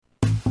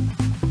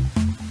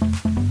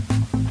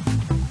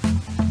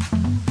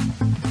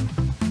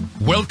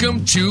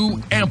Welcome to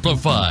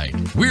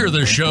Amplified. We're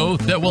the show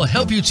that will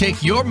help you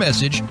take your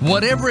message,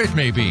 whatever it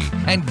may be,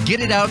 and get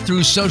it out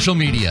through social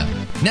media,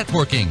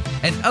 networking,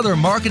 and other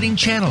marketing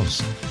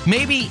channels.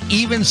 Maybe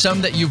even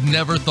some that you've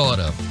never thought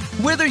of.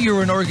 Whether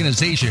you're an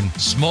organization,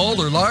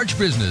 small or large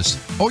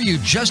business, or you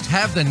just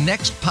have the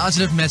next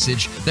positive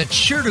message that's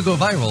sure to go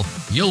viral,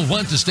 you'll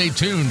want to stay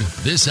tuned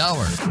this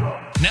hour.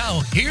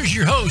 Now, here's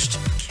your host,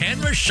 Ken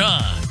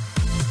Rochon.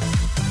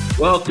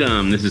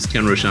 Welcome. This is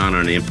Ken Rochon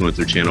on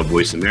Influencer Channel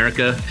Voice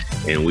America,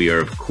 and we are,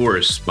 of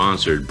course,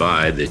 sponsored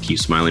by the Keep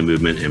Smiley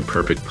Movement and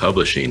Perfect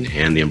Publishing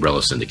and the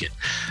Umbrella Syndicate.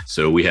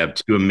 So we have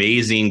two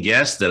amazing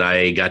guests that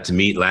I got to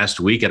meet last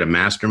week at a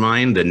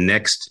mastermind, the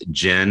Next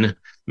Gen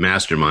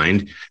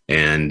Mastermind,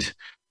 and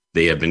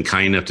they have been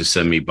kind enough to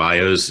send me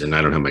bios, and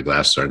I don't have my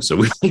glasses on, so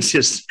we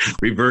just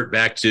revert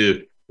back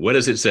to what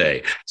does it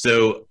say?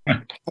 So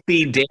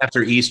happy day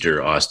after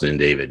Easter, Austin and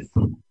David.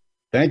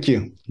 Thank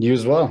you. You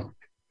as well.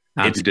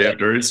 Happy day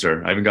after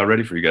Easter. I haven't got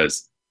ready for you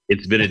guys.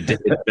 It's been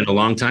a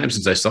long time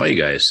since I saw you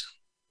guys.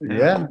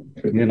 Yeah,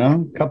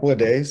 a couple of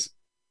days.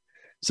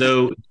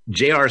 So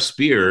J.R.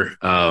 Spear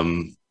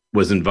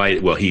was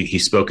invited. Well, he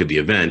spoke at the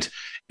event,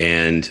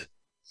 and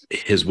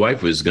his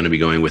wife was going to be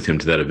going with him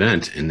to that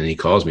event. And then he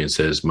calls me and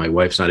says, "My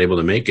wife's not able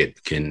to make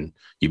it. Can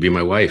you be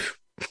my wife?"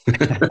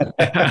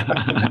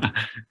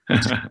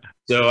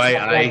 So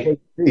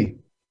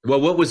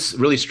well, what was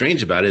really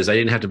strange about it is I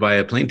didn't have to buy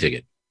a plane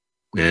ticket.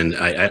 And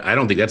I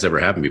don't think that's ever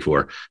happened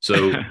before.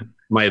 So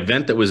my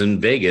event that was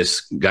in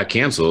Vegas got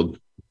canceled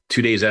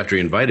 2 days after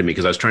he invited me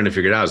because I was trying to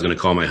figure it out. I was going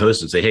to call my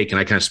host and say, "Hey, can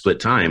I kind of split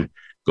time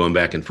going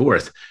back and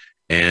forth?"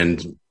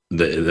 And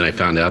then I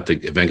found out the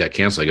event got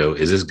canceled. I go,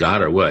 "Is this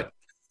God or what?"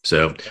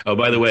 So, oh,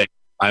 by the way,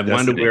 I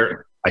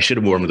should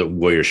have worn the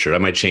Warrior shirt. I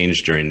might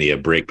change during the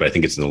break, but I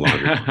think it's in the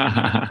laundry.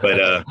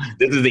 But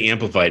this is the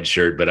Amplified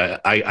shirt.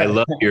 But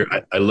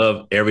I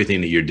love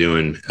everything that you're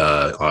doing,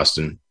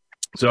 Austin.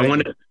 So I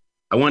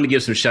wanted to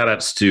give some shout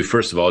outs to,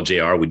 first of all,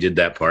 JR. We did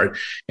that part.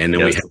 And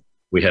then yes,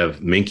 we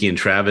have Minky and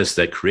Travis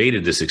that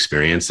created this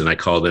experience. And I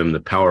call them the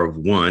Power of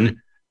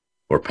One,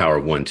 or Power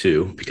of One,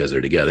 too, because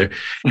they're together.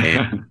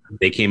 And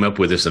they came up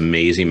with this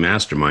amazing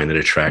mastermind that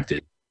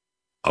attracted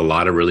a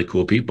lot of really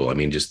cool people. I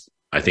mean,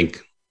 I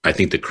think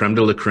the creme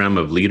de la creme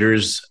of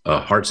leaders,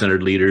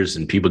 heart-centered leaders,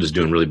 and people just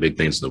doing really big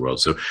things in the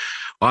world. So,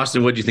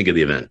 Austin, what do you think of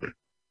the event?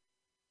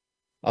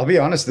 I'll be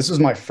honest. This was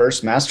my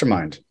first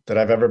mastermind that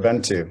I've ever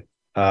been to.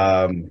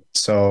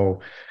 So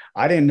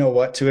I didn't know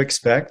what to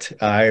expect.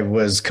 I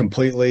was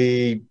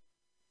completely,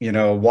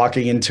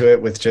 walking into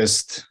it with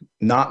just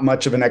not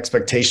much of an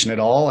expectation at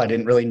all. I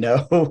didn't really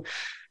know.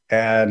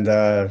 And,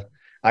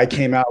 I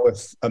came out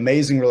with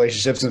amazing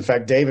relationships. In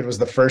fact, David was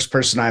the first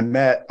person I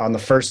met on the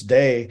first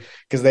day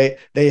because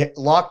they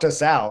locked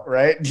us out,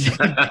 right?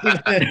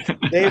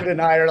 David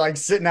and I are like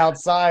sitting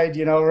outside,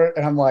 and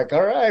I'm like,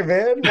 "All right,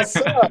 man, what's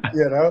up?"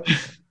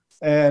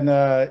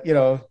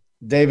 And,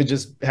 David,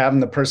 just having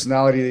the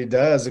personality that he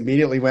does,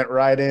 immediately went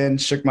right in,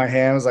 shook my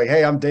hand, was like,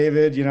 "Hey, I'm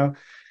David,"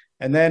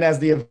 And then as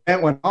the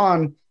event went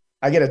on,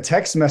 I get a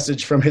text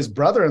message from his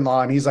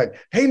brother-in-law, and he's like,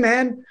 "Hey,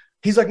 man,"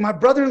 he's like, "My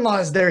brother-in-law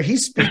is there.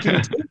 He's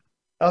speaking too."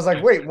 I was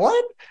like, "Wait,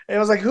 what?" And I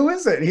was like, "Who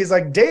is it?" And he's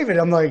like, "David."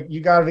 I'm like, "You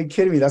gotta be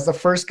kidding me. That's the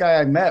first guy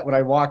I met when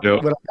I got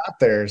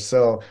there."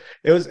 So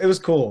it was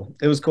cool.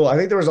 It was cool. I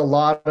think there was a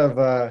lot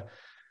of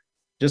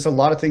just a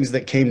lot of things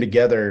that came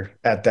together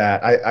at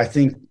that. I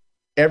think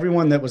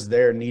everyone that was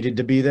there needed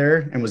to be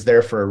there and was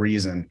there for a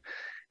reason.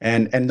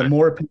 And the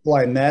more people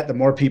I met, the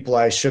more people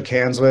I shook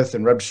hands with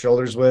and rubbed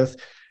shoulders with,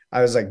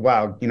 I was like,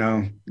 wow,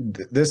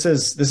 this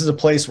is a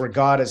place where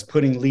God is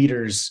putting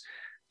leaders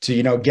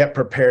to, get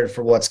prepared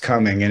for what's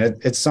coming. And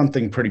it's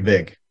something pretty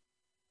big.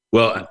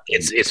 Well,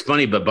 it's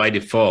funny, but by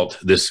default,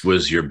 this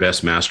was your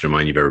best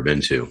mastermind you've ever been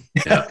to.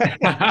 Yeah.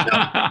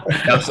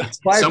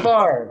 By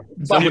far.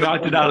 Someone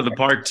knocked it out of the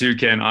park too,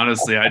 Ken.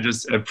 Honestly, I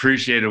just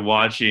appreciated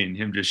watching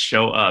him just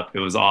show up. It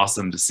was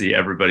awesome to see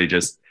everybody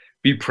just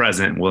be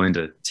present, willing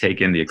to take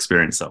in the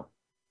experience. So,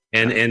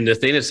 and the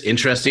thing that's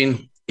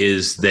interesting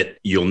is that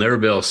you'll never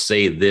be able to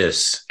say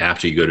this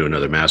after you go to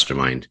another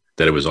mastermind,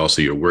 that it was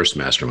also your worst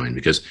mastermind,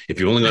 because if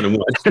you've only gone to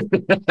one.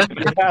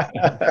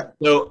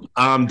 So,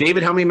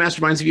 David, how many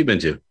masterminds have you been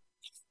to?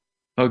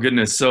 Oh,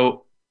 goodness.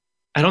 So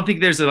I don't think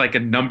there's a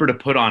number to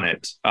put on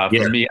it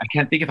for me. I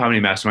can't think of how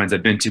many masterminds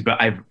I've been to, but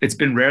it's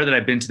been rare that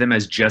I've been to them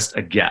as just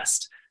a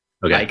guest.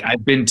 Okay.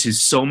 I've been to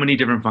so many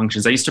different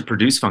functions. I used to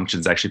produce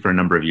functions actually for a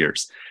number of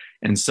years.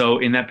 And so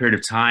in that period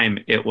of time,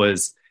 it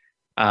was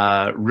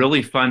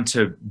really fun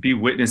to be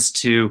witness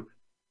to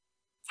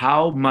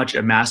how much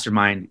a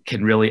mastermind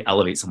can really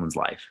elevate someone's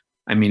life.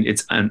 I mean,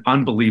 it's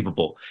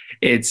unbelievable.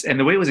 And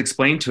the way it was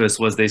explained to us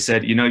was they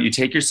said, you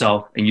take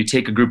yourself and you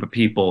take a group of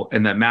people,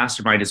 and that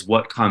mastermind is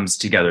what comes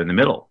together in the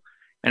middle.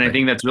 And I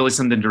think that's really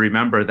something to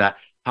remember, that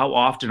how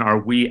often are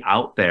we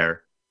out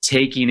there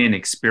taking in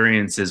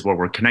experiences where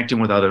we're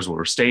connecting with others, where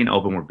we're staying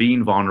open, we're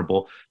being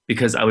vulnerable,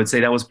 because I would say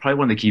that was probably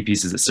one of the key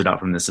pieces that stood out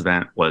from this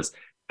event was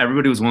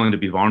everybody was willing to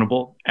be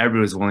vulnerable.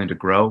 Everybody was willing to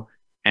grow.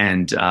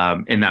 And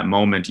in that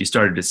moment, you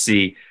started to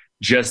see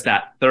just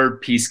that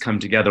third piece come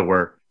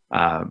together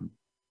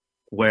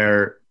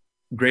where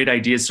great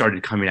ideas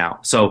started coming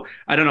out. So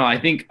I don't know. I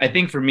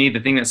think for me, the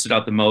thing that stood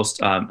out the most,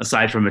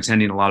 aside from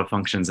attending a lot of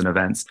functions and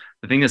events,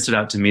 the thing that stood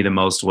out to me the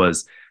most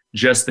was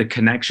just the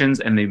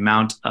connections and the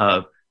amount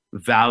of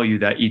value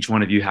that each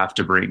one of you have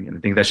to bring. And I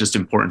think that's just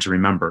important to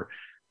remember,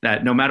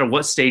 that no matter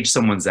what stage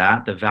someone's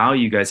at, the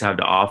value you guys have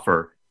to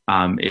offer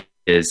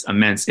is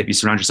immense if you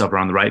surround yourself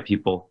around the right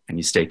people and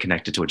you stay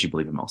connected to what you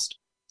believe in most.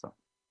 So.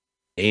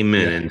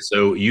 Amen. Yeah. And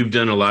so you've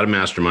done a lot of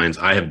masterminds.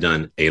 I have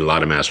done a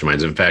lot of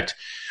masterminds. In fact,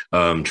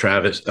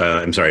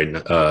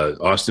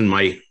 Austin,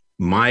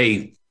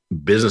 my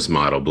business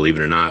model, believe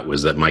it or not,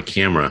 was that my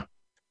camera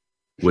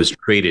was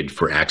created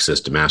for access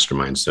to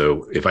masterminds.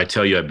 So if I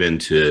tell you I've been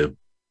to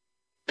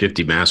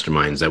 50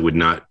 masterminds, that would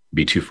not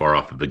be too far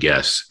off of a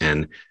guess.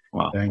 And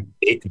wow.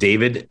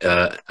 David,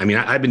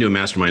 I've been doing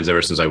masterminds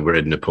ever since I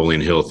read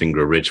Napoleon Hill, Think,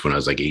 Grow Rich when I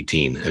was like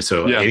 18. And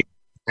so, yeah.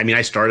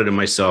 I started them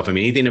myself.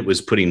 Anything that was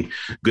putting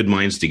good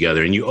minds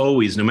together, and you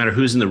always, no matter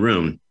who's in the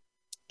room,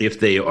 if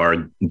they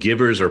are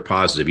givers or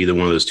positive, either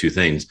one of those two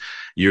things,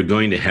 you're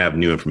going to have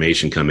new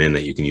information come in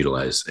that you can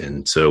utilize.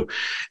 And so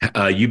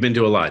you've been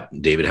to a lot,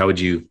 David. How would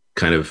you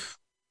kind of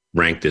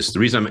rank this? The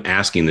reason I'm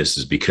asking this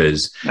is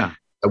because I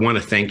want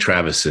to thank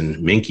Travis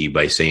and Minky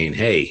by saying,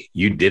 hey,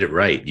 you did it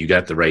right. You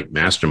got the right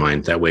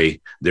mastermind. That way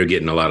they're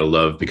getting a lot of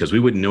love, because we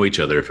wouldn't know each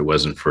other if it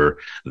wasn't for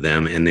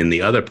them. And then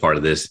the other part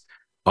of this,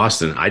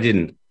 Austin, I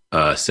didn't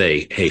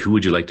say, hey, who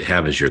would you like to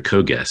have as your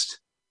co-guest?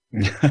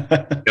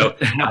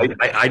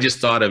 I just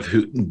thought of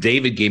who.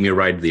 David gave me a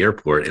ride to the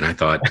airport, and I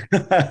thought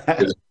it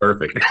was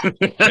perfect.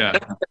 Yeah,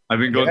 I've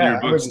been going through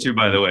your books too,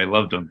 by the way.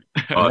 Loved them.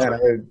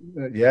 Awesome.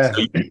 Yeah,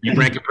 so you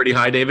rank it pretty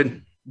high,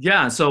 David.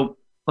 Yeah. So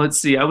let's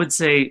see. I would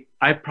say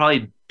I've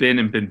probably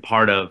been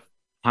part of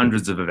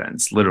hundreds of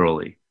events,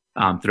 literally,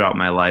 throughout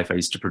my life. I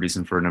used to produce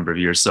them for a number of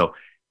years. So,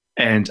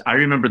 and I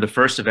remember the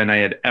first event I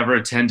had ever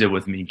attended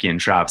with Minky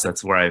and Traps.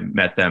 That's where I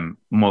met them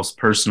most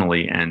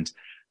personally, and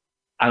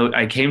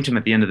I came to him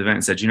at the end of the event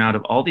and said, out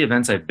of all the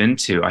events I've been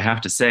to, I have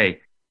to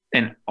say,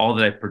 and all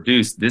that I've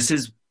produced, this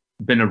has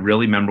been a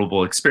really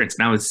memorable experience.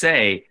 And I would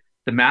say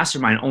the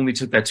mastermind only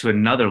took that to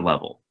another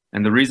level.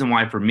 And the reason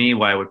why, for me,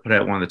 why I would put it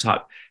at one of the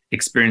top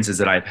experiences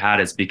that I've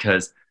had is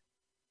because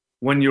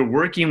when you're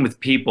working with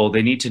people,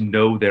 they need to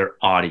know their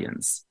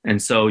audience. And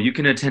so you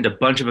can attend a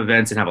bunch of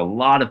events and have a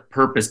lot of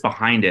purpose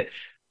behind it.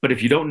 But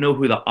if you don't know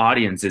who the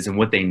audience is and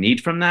what they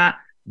need from that,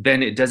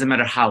 then it doesn't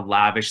matter how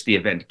lavish the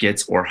event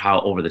gets or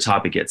how over the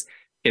top it gets.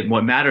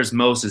 What matters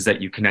most is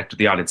that you connect with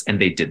the audience, and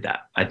they did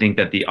that. I think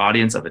that the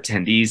audience of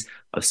attendees,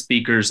 of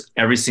speakers,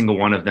 every single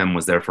one of them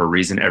was there for a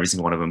reason. Every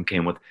single one of them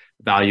came with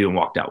value and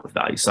walked out with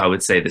value. So I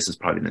would say this is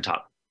probably in the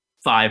top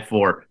 5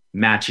 for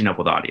matching up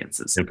with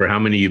audiences. And for how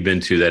many you've been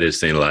to, that is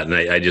saying a lot. And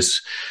I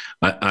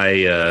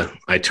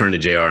turned to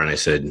JR and I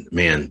said,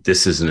 man,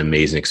 this is an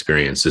amazing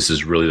experience. This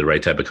is really the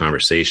right type of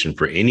conversation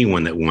for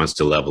anyone that wants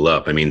to level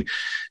up.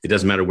 It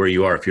doesn't matter where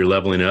you are. If you're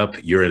leveling up,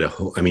 you're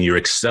you're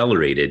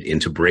accelerated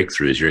into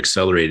breakthroughs. You're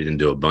accelerated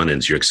into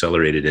abundance. You're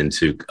accelerated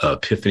into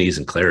epiphanies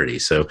and clarity.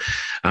 So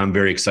I'm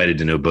very excited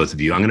to know both of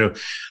you.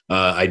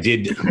 I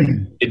did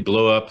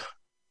blow up.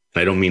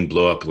 I don't mean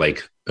blow up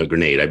like a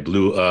grenade. I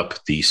blew up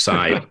the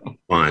side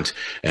font,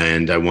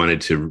 and I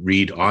wanted to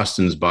read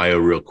Austin's bio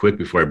real quick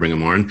before I bring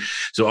him on.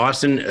 So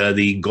Austin,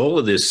 the goal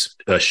of this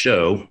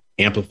show,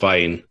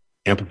 Amplified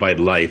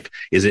Life,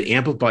 is it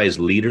amplifies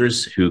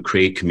leaders who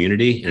create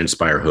community and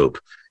inspire hope.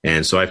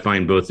 And so I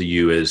find both of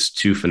you as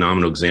two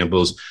phenomenal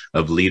examples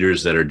of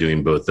leaders that are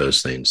doing both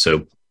those things.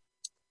 So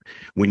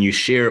when you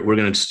share, we're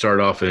going to start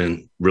off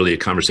in really a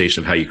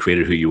conversation of how you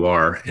created who you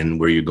are and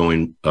where you're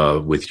going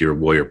with your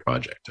Warrior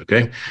project.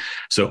 Okay.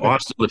 So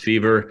Austin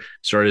LeFevre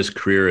started his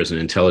career as an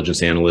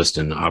intelligence analyst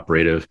and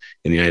operative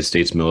in the United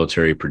States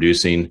military,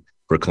 producing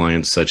for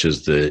clients such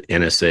as the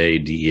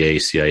NSA, DEA,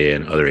 CIA,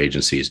 and other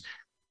agencies.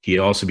 He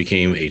also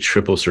became a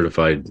triple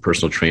certified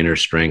personal trainer,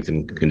 strength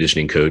and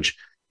conditioning coach,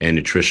 and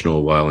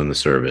nutritional while in the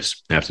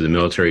service. After the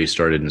military, he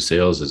started in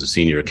sales as a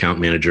senior account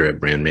manager at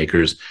Brand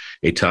Makers,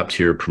 a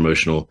top-tier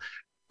promotional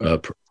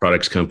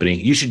products company.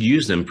 You should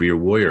use them for your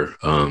Warrior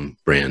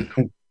brand.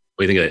 What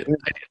do you think of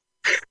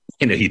that?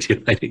 I know you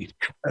do. I do.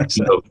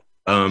 So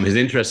his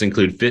interests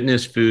include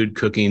fitness, food,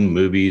 cooking,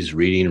 movies,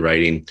 reading,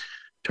 writing,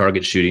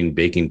 target shooting,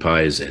 baking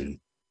pies, and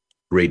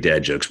great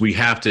dad jokes. We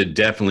have to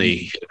definitely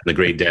hit the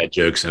great dad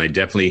jokes. And I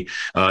definitely,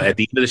 at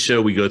the end of the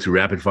show, we go through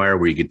rapid fire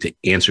where you get to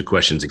answer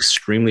questions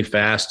extremely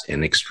fast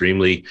and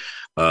extremely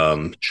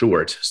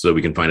short, so that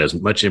we can find as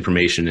much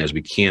information as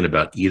we can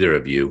about either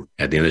of you.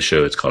 At the end of the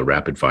show, it's called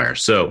rapid fire.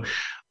 So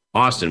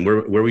Austin,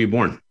 where were you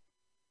born?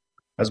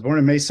 I was born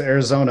in Mesa,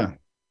 Arizona.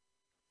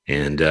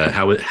 And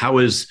how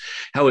is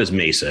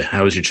Mesa?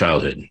 How was your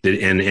childhood?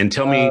 And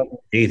tell me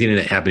anything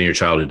that happened in your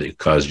childhood that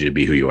caused you to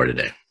be who you are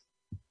today.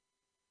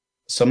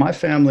 So my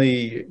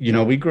family,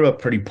 we grew up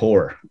pretty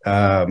poor.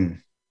 One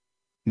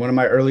of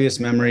my earliest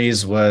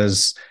memories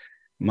was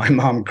my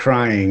mom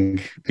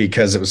crying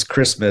because it was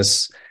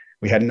Christmas.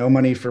 We had no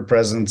money for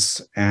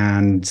presents.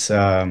 And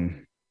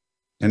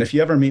if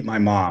you ever meet my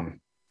mom,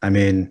 I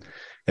mean,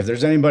 if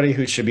there's anybody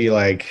who should be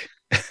like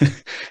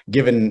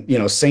given,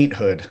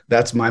 sainthood,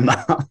 that's my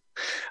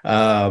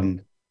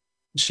mom.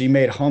 She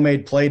made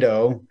homemade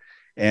Play-Doh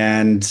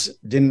and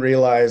didn't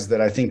realize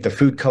that I think the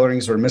food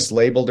colorings were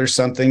mislabeled or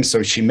something.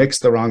 So she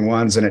mixed the wrong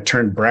ones and it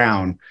turned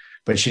brown,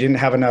 but she didn't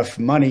have enough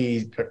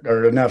money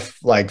or enough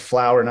like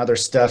flour and other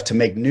stuff to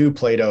make new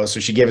Play-Doh.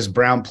 So she gave us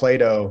brown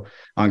Play-Doh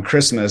on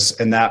Christmas,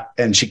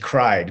 and she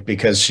cried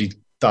because she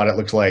thought it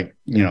looked like,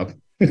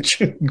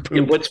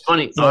 what's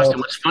funny, Austin,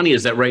 what's funny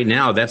is that right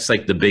now, that's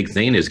like the big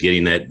thing is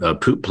getting that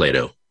poop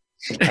Play-Doh.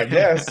 I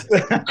guess.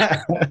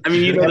 I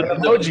mean, the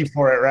emoji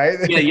for it, right?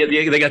 Yeah.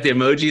 They got the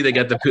emoji. They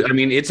got the. I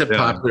mean, it's a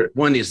popular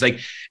one. It's like,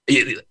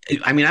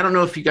 I mean, I don't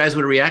know if you guys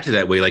would have reacted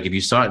that way. Like if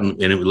you saw it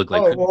and it would look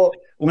like. Oh, well,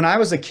 when I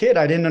was a kid,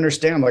 I didn't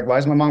understand. I'm like, why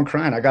is my mom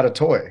crying? I got a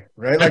toy,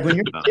 right? Like when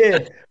you're a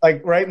kid,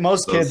 like right,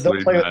 most kids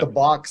they'll play with the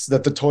box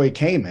that the toy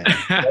came in.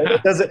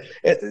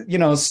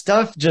 Right?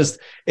 Stuff just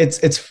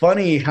it's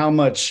funny how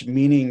much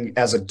meaning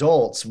as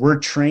adults we're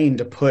trained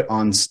to put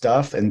on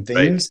stuff and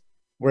things. Right.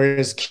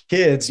 Whereas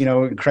kids,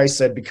 Christ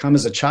said, become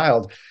as a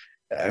child.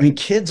 I mean,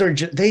 kids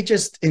they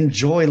just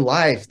enjoy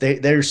life.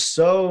 They're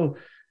so,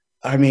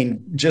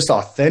 just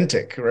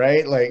authentic,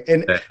 right? Like,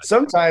 and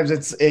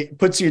sometimes it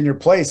puts you in your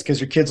place because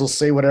your kids will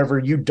say whatever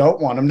you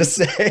don't want them to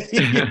say.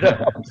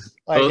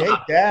 Like, hey,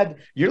 Dad,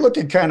 you're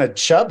looking kind of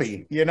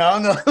chubby, and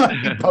they'll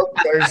like poke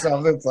or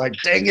something. It's like,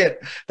 dang it,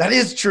 that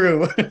is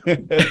true.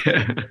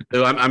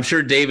 So I'm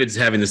sure David's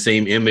having the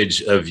same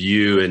image of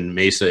you in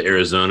Mesa,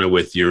 Arizona,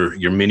 with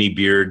your mini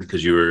beard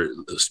because you were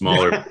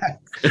smaller.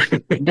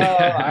 No,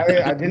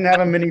 I didn't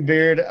have a mini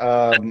beard.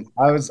 I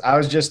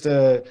was just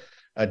a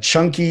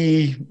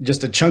chunky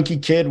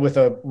kid with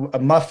a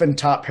muffin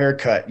top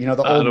haircut. The old.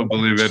 I don't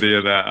believe any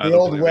of that. The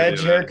old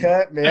wedge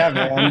haircut. Yeah,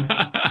 man.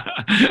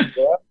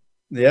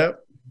 Yep.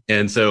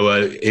 And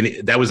so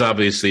that was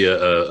obviously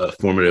a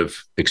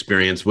formative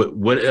experience.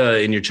 What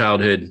in your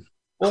childhood?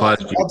 Well,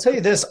 I'll tell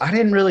you this. I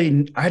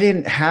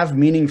didn't have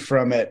meaning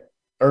from it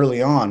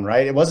early on,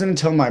 right? It wasn't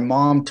until my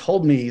mom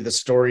told me the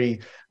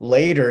story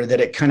later that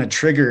it kind of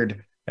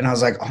triggered. And I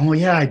was like, oh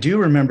yeah, I do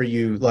remember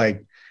you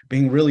like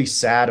being really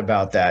sad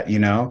about that,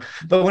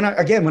 But when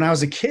I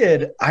was a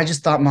kid, I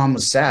just thought mom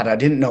was sad. I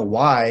didn't know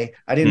why.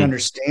 I didn't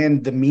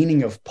understand the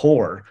meaning of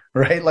poor,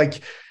 right?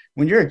 Like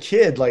when you're a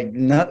kid, like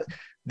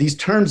these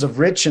terms of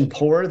rich and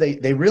poor,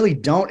 they really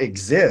don't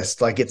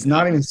exist. Like it's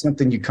not even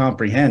something you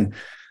comprehend.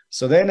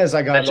 So then as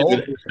I got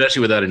older,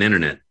 especially without an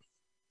internet.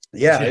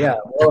 Yeah.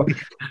 Well,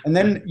 and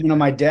then,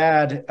 my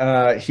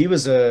dad, he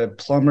was a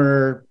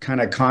plumber kind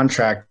of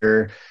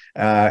contractor,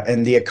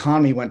 and the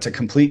economy went to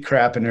complete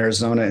crap in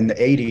Arizona in the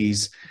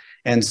 80s.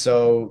 And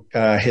so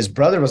his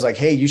brother was like,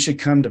 hey, you should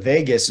come to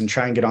Vegas and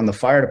try and get on the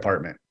fire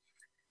department.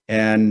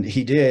 And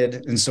he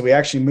did. And so we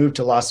actually moved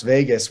to Las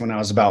Vegas when I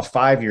was about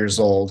 5 years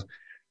old.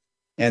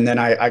 And then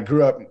I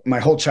grew up, my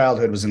whole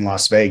childhood was in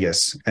Las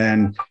Vegas.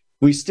 And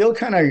we still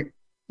kind of,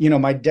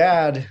 my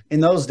dad, in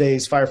those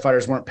days,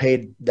 firefighters weren't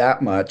paid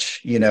that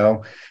much,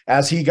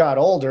 as he got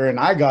older and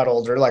I got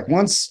older. Like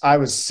once I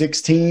was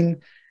 16,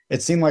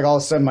 it seemed like all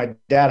of a sudden my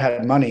dad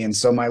had money. And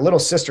so my little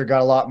sister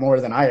got a lot more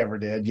than I ever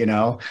did,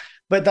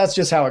 but that's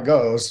just how it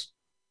goes.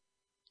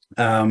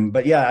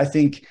 But yeah, I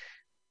think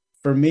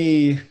for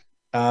me,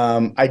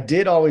 I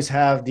did always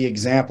have the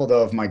example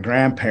though of my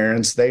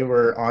grandparents. They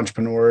were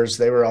entrepreneurs.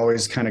 They were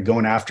always kind of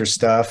going after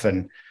stuff.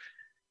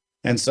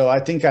 And so I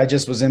think I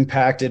just was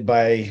impacted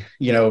by,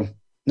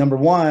 number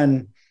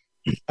one,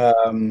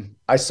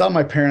 I saw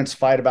my parents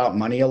fight about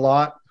money a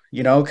lot,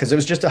 because it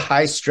was just a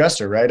high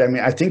stressor, right? I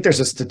mean, I think there's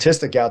a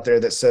statistic out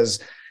there that says,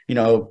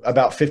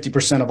 about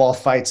 50% of all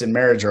fights in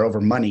marriage are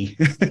over money,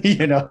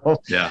 Yeah.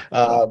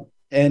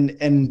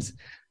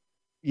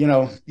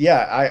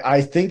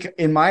 I think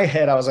in my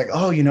head, I was like,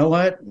 oh, you know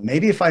what?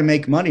 Maybe if I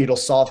make money, it'll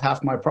solve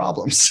half my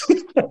problems.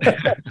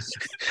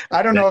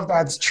 I don't know if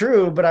that's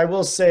true, but I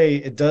will say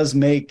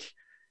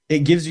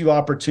it gives you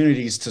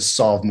opportunities to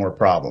solve more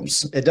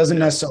problems. It doesn't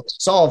necessarily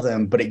solve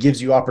them, but it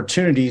gives you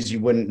opportunities you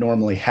wouldn't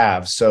normally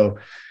have. So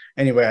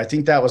anyway, I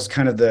think that was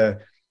kind of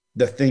the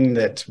thing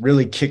that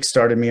really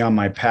kickstarted me on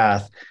my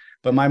path.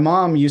 But my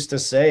mom used to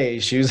say,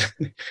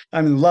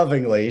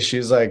 lovingly, she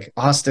was like,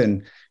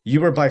 Austin,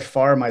 you were by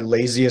far my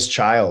laziest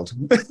child.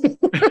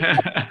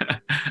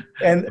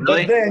 And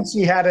really? But then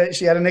she had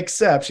an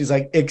except. She's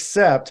like,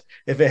 except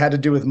if it had to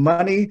do with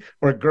money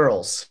or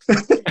girls.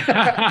 Well,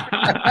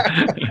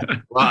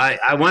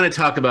 I want to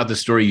talk about the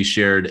story you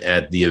shared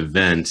at the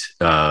event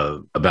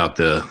about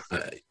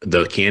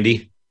the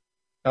candy.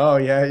 Oh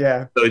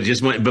yeah. So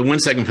but 1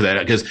 second for that,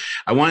 because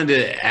I wanted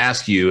to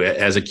ask you,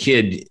 as a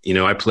kid,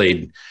 I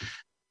played,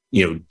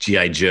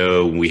 G.I.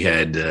 Joe. We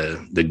had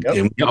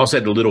and we also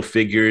had the little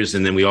figures,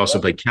 and then we also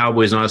played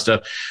cowboys and all that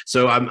stuff.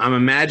 So I'm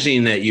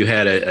imagining that you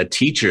had a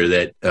teacher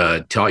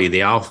that taught you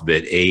the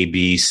alphabet: A,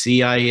 B,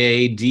 C, I,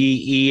 A,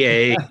 D, E,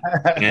 A,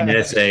 and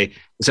S, A.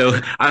 So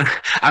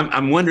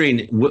I'm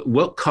wondering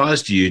what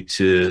caused you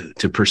to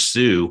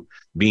pursue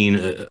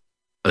being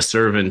a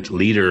servant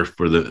leader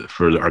for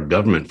our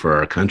government, for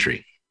our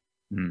country.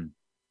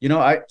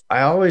 I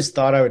always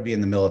thought I would be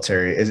in the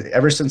military.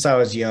 Ever since I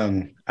was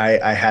young,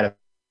 I had a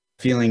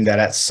feeling that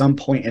at some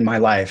point in my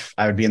life,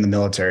 I would be in the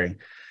military.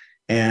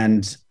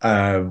 And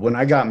when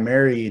I got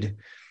married,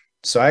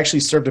 so I actually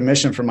served a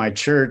mission for my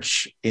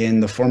church in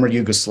the former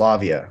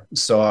Yugoslavia.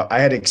 So I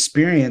had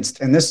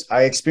experienced,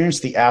 I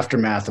experienced the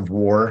aftermath of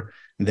war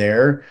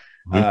there.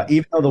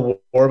 Even though the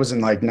war was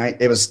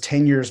it was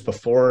 10 years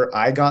before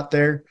I got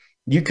there,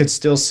 you could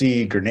still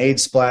see grenade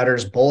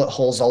splatters, bullet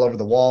holes all over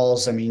the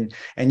walls. I mean,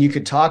 and you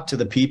could talk to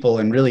the people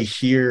and really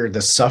hear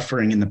the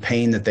suffering and the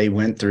pain that they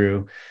went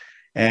through.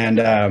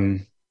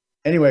 And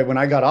anyway, when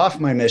I got off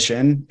my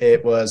mission,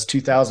 it was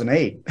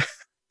 2008.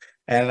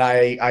 And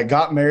I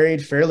got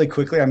married fairly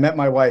quickly. I met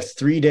my wife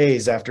 3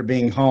 days after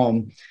being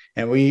home,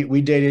 and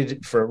we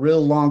dated for a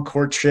real long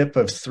courtship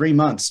of 3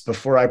 months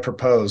before I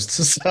proposed.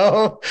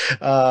 So,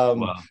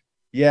 wow.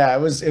 Yeah, it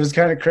was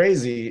kind of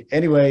crazy.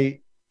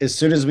 Anyway, as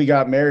soon as we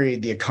got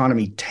married, the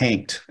economy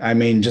tanked. I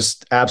mean,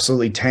 just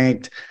absolutely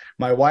tanked.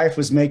 My wife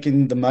was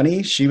making the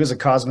money. She was a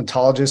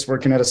cosmetologist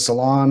working at a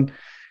salon.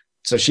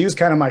 So she was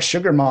kind of my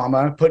sugar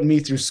mama, putting me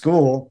through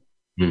school.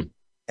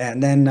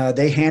 And then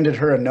they handed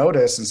her a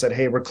notice and said,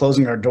 hey, we're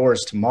closing our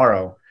doors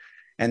tomorrow.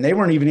 And they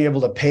weren't even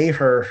able to pay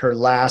her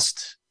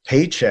last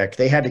paycheck.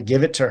 They had to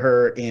give it to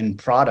her in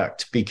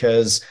product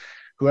because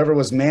whoever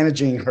was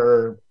managing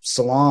her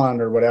salon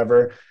or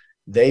whatever,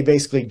 they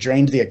basically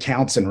drained the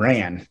accounts and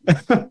ran.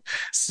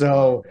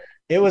 So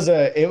it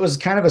was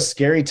kind of a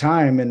scary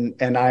time.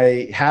 And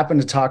I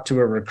happened to talk to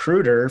a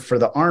recruiter for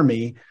the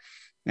Army,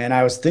 and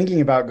I was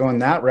thinking about going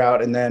that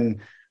route. And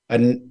then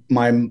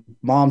my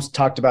mom's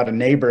talked about a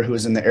neighbor who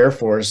was in the Air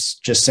Force,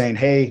 just saying,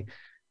 hey,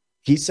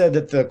 he said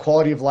that the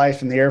quality of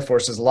life in the Air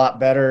Force is a lot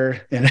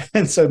better.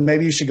 And so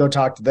maybe you should go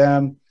talk to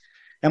them.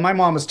 And my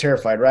mom was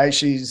terrified, right?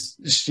 She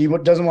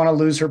doesn't want to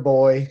lose her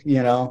boy,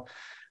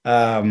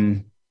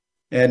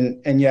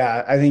 and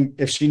yeah, I think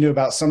if she knew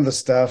about some of the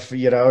stuff,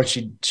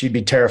 she'd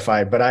be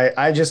terrified. But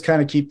I just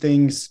kind of keep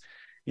things,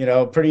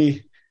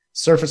 pretty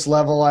surface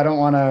level. I don't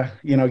want to,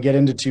 get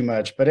into too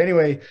much. But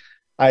anyway,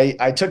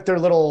 I took their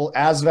little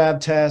ASVAB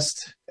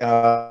test.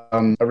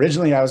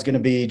 Originally, I was going to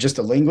be just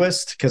a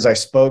linguist because I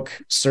spoke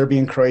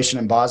Serbian, Croatian,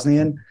 and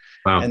Bosnian.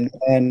 Wow.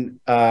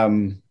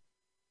 And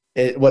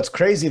what's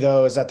crazy,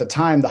 though, is at the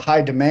time, the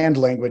high demand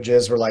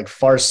languages were like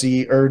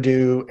Farsi,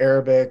 Urdu,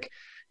 Arabic,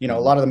 a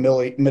lot of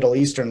the Middle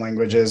Eastern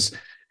languages.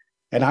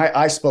 And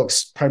I spoke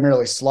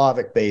primarily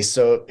Slavic based,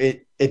 so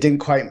it didn't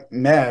quite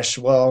mesh.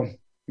 Well,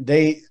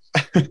 they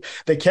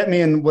kept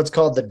me in what's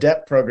called the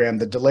DEP program,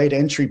 the delayed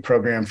entry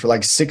program, for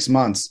like 6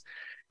 months.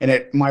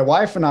 And my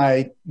wife and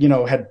I,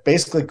 had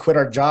basically quit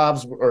our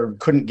jobs or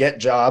couldn't get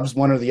jobs,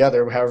 one or the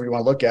other, however you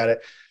want to look at it.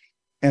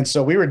 And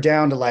so we were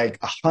down to like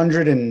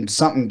 $100 and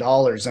something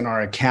in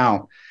our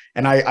account.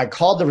 And I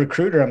called the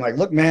recruiter. I'm like,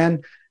 look,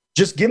 man,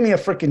 just give me a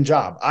freaking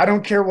job. I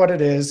don't care what it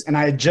is. And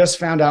I had just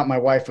found out my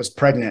wife was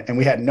pregnant and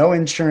we had no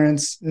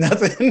insurance,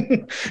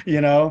 nothing,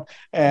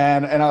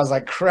 and I was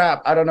like,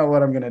 crap, I don't know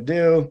what I'm going to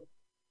do.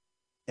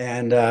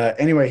 And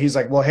anyway, he's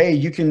like, well, hey,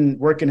 you can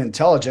work in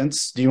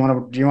intelligence. Do you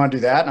want to do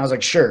that? And I was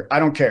like, sure, I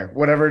don't care,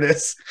 whatever it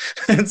is.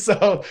 And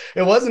so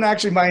it wasn't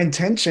actually my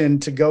intention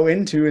to go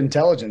into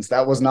intelligence.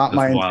 That was not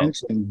my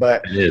intention,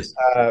 but it is.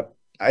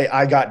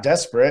 I got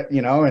desperate,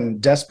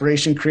 and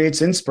desperation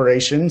creates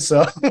inspiration.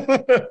 So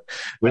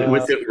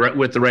with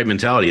the right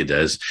mentality, it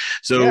does.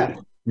 So yeah.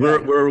 We're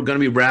going to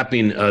be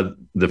wrapping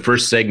the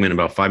first segment in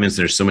about 5 minutes.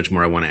 There's so much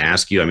more I want to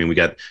ask you. I mean, we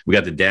got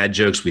the dad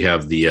jokes, we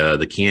have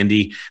the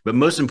candy, but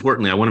most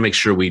importantly, I want to make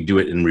sure we do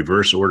it in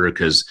reverse order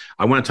because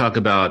I want to talk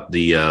about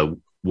the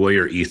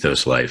warrior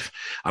ethos life.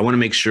 I want to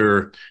make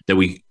sure that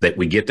we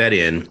get that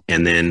in,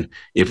 and then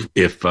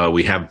if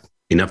we have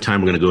enough time,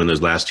 we're going to go in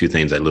those last two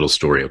things, that little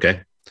story. Okay.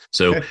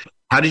 So,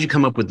 how did you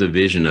come up with the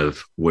vision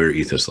of warrior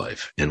ethos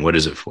life, and what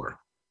is it for?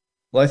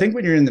 Well, I think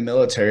when you're in the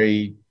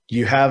military,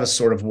 you have a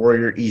sort of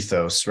warrior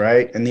ethos,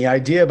 right? And the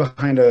idea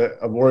behind a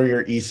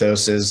warrior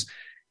ethos is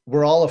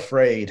we're all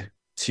afraid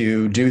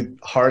to do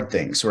hard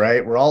things,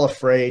 right? We're all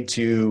afraid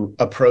to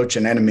approach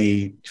an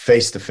enemy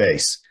face to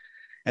face.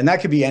 And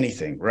that could be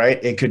anything,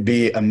 right? It could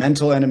be a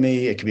mental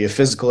enemy. It could be a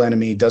physical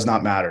enemy. Does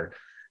not matter.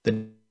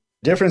 The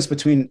difference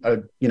between a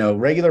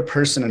regular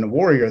person and a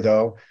warrior,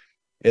 though,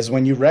 is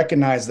when you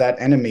recognize that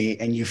enemy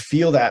and you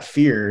feel that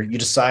fear, you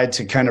decide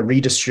to kind of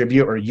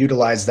redistribute or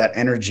utilize that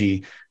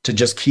energy to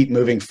just keep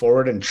moving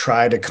forward and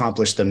try to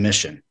accomplish the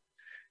mission.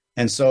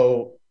 And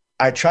so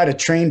I try to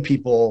train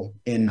people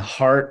in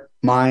heart,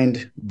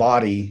 mind,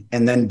 body,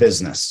 and then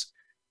business.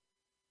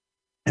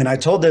 And I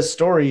told this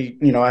story,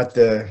 at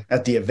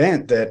the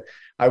event, that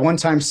I one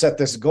time set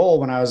this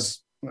goal when I was,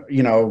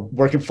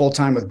 working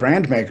full-time with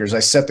brand makers. I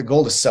set the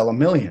goal to sell 1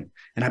 million.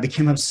 And I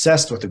became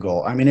obsessed with the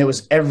goal. I mean, it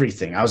was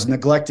everything. I was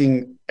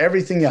neglecting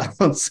everything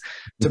else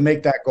to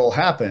make that goal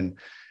happen.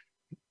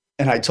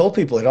 And I told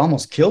people it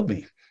almost killed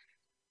me.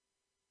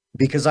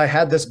 because I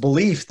had this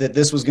belief that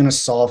this was going to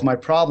solve my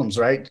problems,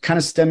 right? Kind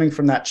of stemming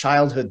from that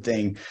childhood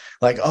thing.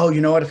 Like, oh, you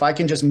know what? If I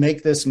can just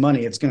make this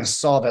money, it's going to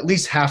solve at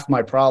least half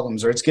my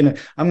problems, or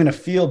I'm going to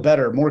feel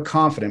better, more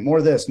confident,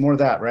 more this, more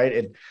that,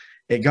 right?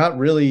 It got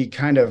really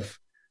kind of,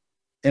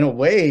 in a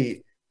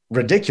way,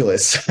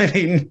 ridiculous. I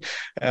mean,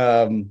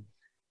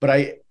 but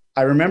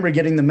I remember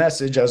getting the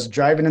message. I was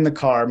driving in the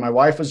car. My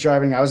wife was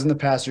driving. I was in the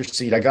passenger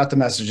seat. I got the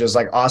message. It was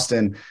like,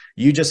 Austin,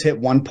 you just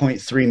hit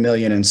 1.3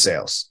 million in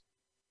sales.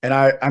 And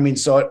I mean,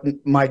 so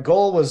my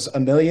goal was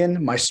 1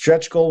 million. My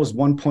stretch goal was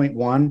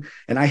 1.1,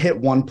 and I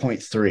hit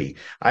 1.3.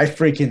 I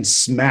freaking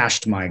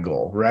smashed my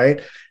goal,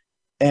 right?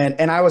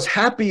 And I was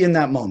happy in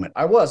that moment.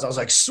 I was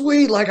like,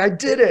 sweet, like I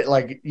did it.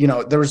 Like, you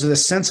know, there was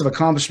this sense of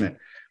accomplishment.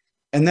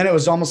 And then it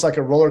was almost like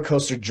a roller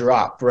coaster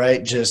drop,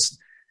 right? Just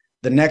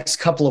the next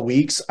couple of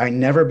weeks, I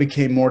never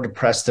became more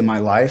depressed in my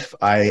life.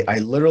 I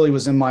literally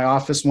was in my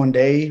office one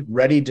day,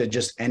 ready to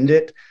just end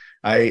it.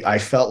 I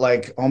felt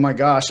like, oh my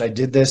gosh, I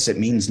did this. It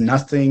means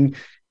nothing.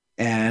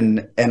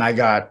 And I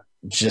got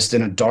just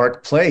in a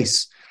dark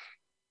place.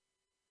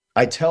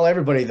 I tell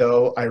everybody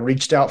though, I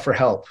reached out for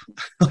help.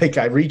 Like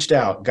I reached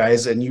out,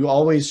 guys, and you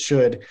always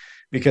should,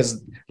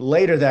 because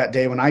later that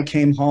day when I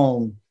came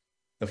home,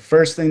 the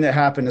first thing that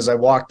happened is I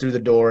walked through the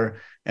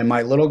door and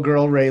my little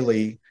girl,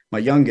 Rayleigh, my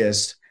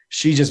youngest,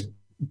 she just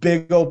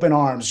big open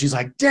arms. She's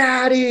like,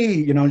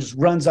 Daddy, you know, just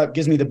runs up,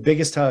 gives me the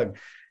biggest hug.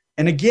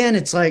 And again,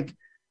 it's like,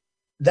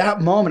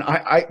 that moment,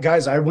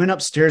 guys, I went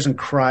upstairs and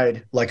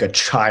cried like a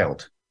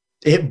child.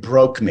 It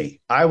broke me.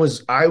 I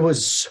almost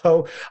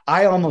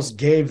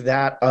gave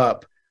that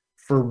up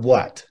for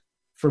what?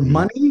 For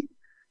money,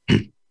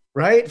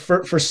 right?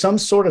 For some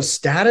sort of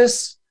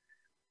status.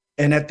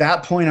 And at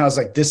that point, I was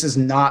like, this is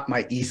not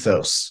my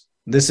ethos.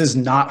 This is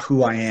not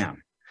who I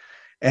am.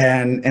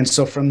 And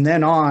so from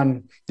then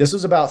on, this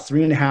was about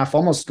 3.5,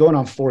 almost going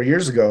on 4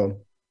 years ago.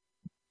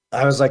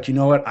 I was like, you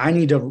know what? I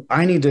need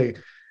to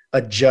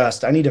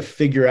adjust. I need to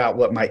figure out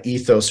what my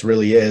ethos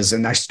really is.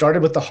 And I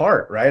started with the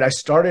heart, right? I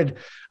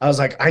was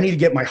like, I need to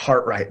get my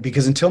heart right,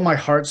 because until my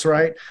heart's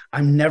right,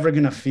 I'm never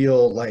going to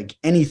feel like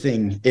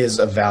anything is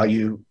of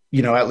value,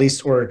 you know, at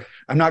least, or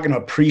I'm not going to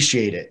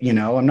appreciate it. You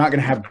know, I'm not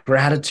going to have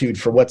gratitude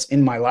for what's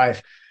in my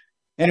life.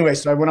 Anyway,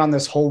 so I went on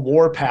this whole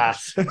war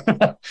path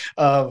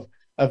of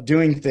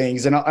doing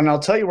things. And I'll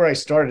tell you where I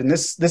started. And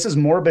this is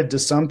morbid to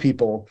some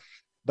people,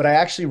 but I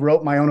actually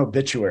wrote my own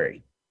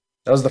obituary.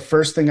 That was the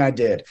first thing I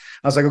did.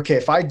 I was like, okay,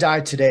 if I die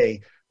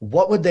today,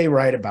 what would they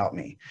write about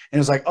me? And it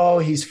was like, oh,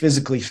 he's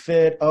physically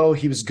fit. Oh,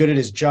 he was good at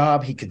his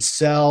job. He could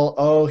sell.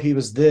 Oh, he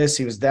was this,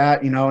 he was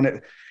that, you know,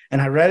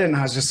 and I read it and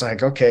I was just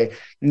like, okay.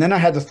 And then I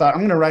had the thought, I'm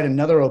going to write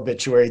another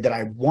obituary that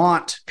I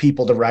want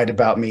people to write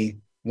about me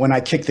when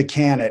I kick the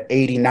can at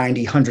 80,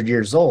 90, 100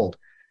 years old.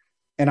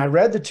 And I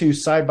read the two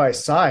side by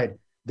side.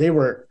 They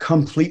were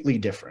completely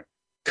different.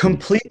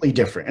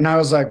 And I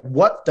was like,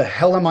 what the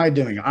hell am I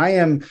doing?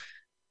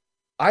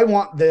 I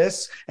want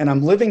this and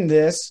I'm living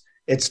this.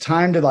 It's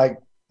time to like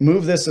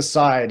move this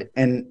aside.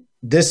 And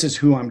this is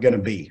who I'm going to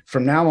be.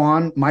 From now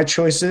on, my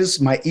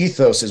choices, my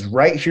ethos is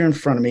right here in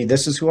front of me.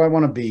 This is who I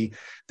want to be.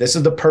 This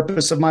is the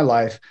purpose of my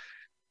life.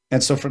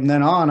 And so from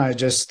then on,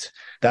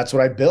 that's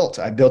what I built.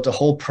 I built a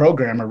whole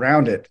program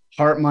around it,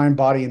 heart, mind,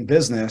 body, and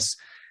business.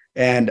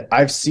 And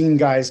I've seen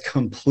guys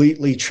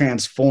completely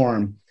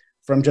transform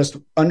from just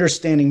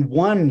understanding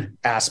one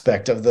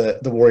aspect of the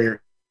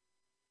warrior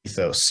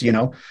ethos, you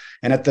know.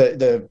 And at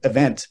the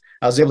event,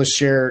 I was able to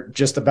share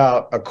just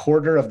about a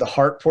quarter of the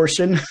heart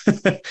portion.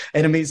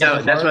 Enemies.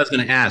 Yeah, that's what I was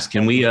going to ask.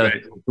 Can we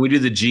do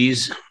the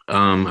G's?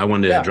 I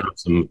wanted to drop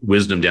some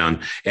wisdom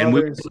down, and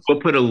we'll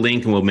put a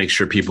link, and we'll make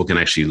sure people can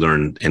actually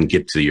learn and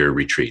get to your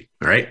retreat.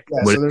 All right.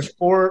 Yeah, so there's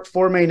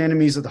four main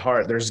enemies of the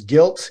heart. There's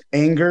guilt,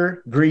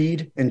 anger,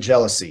 greed, and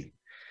jealousy.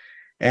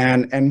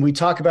 And we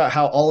talk about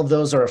how all of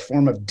those are a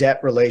form of debt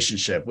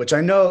relationship, which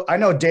I know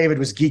David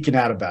was geeking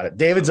out about it.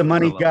 David's a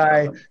money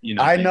guy. You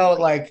know, I know,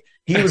 like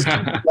he was,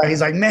 he's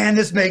like, man,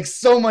 this makes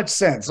so much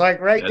sense. Like,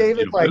 right, David?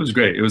 Beautiful. Like, it was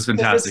great. It was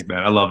fantastic,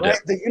 man. I loved it.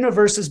 The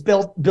universe is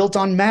built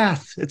on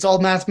math. It's all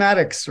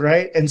mathematics,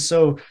 right? And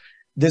so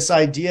this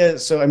idea,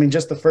 I mean,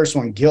 just the first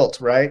one, guilt,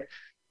 right?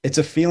 It's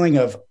a feeling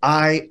of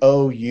I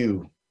owe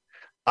you.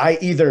 I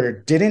either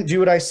didn't do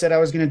what I said I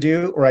was going to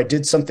do, or I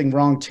did something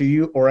wrong to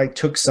you, or I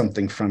took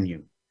something from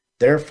you.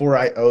 Therefore,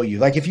 I owe you.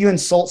 Like if you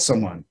insult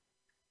someone,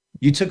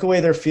 you took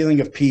away their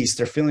feeling of peace,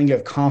 their feeling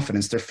of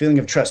confidence, their feeling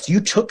of trust. You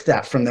took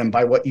that from them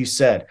by what you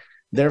said.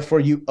 Therefore,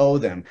 you owe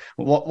them.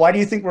 Why do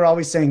you think we're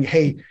always saying,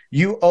 hey,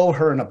 you owe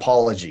her an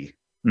apology?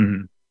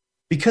 Mm-hmm.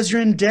 Because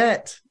you're in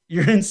debt.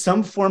 You're in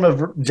some form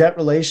of debt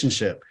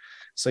relationship.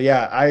 So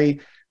yeah,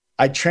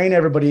 I train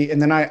everybody. And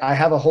then I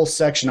have a whole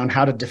section on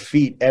how to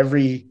defeat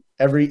every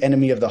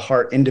enemy of the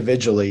heart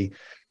individually.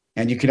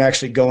 And you can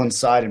actually go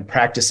inside and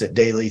practice it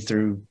daily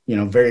through, you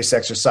know, various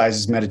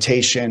exercises,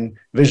 meditation,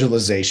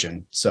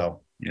 visualization.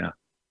 So, yeah.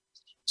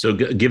 So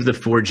give the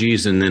 4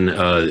 G's and then,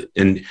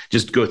 and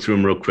just go through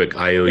them real quick.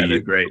 I owe you.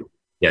 Great.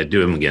 Yeah.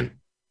 Do them again.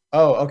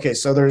 Oh, okay.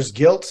 So there's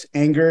guilt,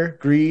 anger,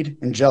 greed,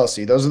 and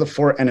jealousy. Those are the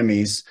 4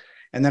 enemies.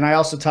 And then I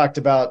also talked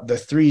about the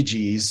 3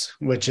 G's,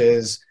 which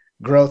is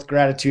growth,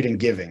 gratitude, and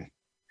giving.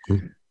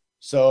 Mm-hmm.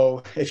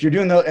 So if you're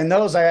doing those, and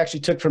those I actually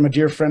took from a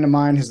dear friend of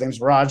mine. His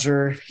name's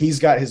Roger. He's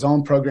got his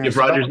own program. Give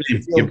Roger's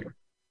name.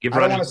 I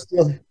don't want to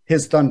steal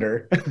his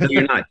thunder. No,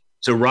 you're not.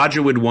 So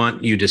Roger would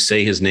want you to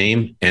say his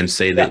name and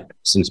say that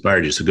it's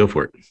inspired you. So go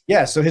for it.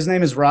 Yeah. So his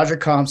name is Roger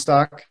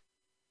Comstock.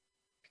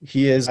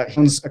 He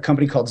owns a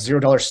company called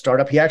 $0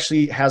 Startup. He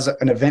actually has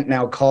an event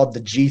now called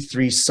the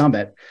G3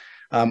 Summit.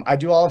 I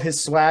do all of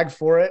his swag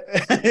for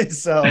it.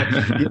 So,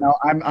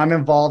 I'm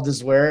involved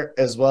as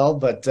well.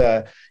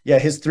 But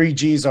his 3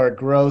 G's are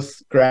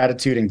growth,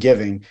 gratitude, and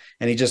giving.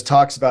 And he just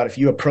talks about if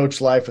you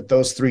approach life with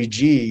those 3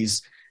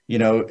 G's,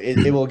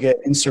 it will get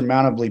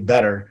insurmountably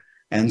better.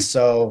 And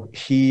so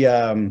he,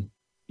 the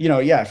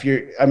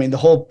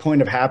whole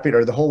point of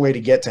happiness, or the whole way to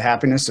get to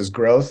happiness, is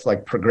growth,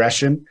 like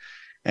progression,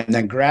 and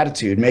then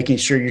gratitude, making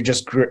sure you're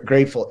just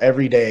grateful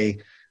every day.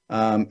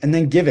 And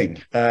then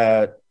giving,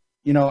 I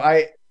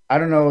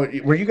don't know.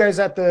 Were you guys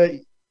at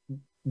the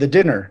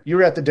dinner? You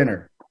were at the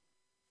dinner,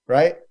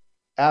 right?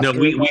 No,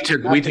 we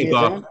took off.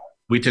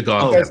 We took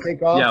off. You guys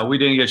take off? Yeah, we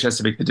didn't get a chance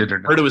to make the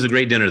dinner. Heard it was a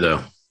great dinner,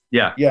 though.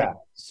 Yeah. Yeah.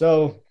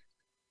 So,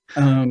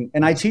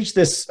 and I teach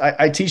this.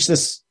 I teach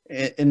this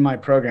in my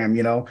program.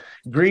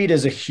 Greed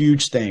is a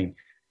huge thing,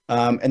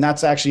 and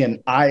that's actually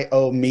an I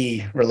owe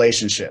me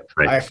relationship.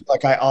 Right. I feel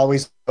like I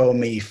always owe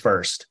me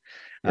first.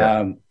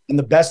 Yeah. And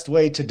the best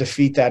way to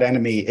defeat that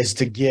enemy is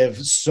to give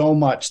so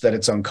much that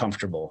it's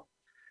uncomfortable.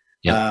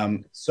 Yeah.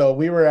 So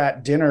we were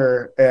at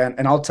dinner,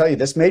 and I'll tell you,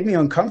 this made me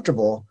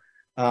uncomfortable.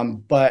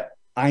 But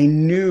I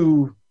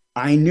knew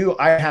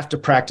I have to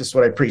practice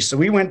what I preach. So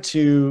we went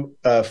to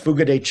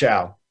Fuga de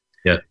Chao.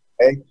 Yeah.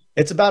 Okay?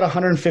 It's about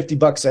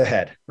 $150 a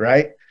head,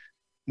 right?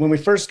 When we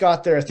first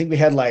got there, I think we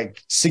had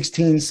like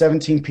 16,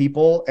 17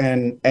 people,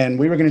 and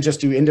we were going to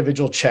just do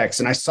individual checks.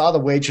 And I saw the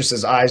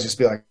waitress's eyes just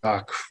be like,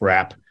 oh,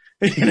 crap.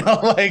 This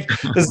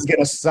is going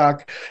to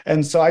suck.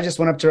 And so I just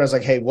went up to her. I was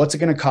like, hey, what's it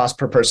going to cost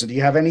per person? Do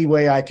you have any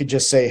way I could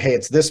just say, hey,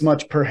 it's this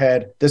much per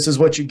head. This is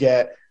what you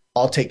get.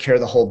 I'll take care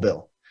of the whole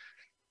bill.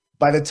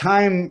 By the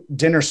time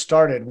dinner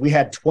started, we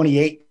had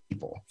 28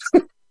 people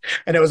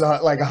and it was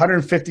like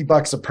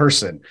 $150 a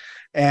person.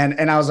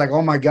 And I was like,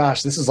 oh my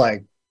gosh, this is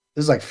like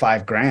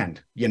 $5,000,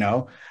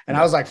 and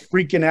I was like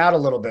freaking out a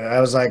little bit.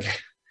 I was like,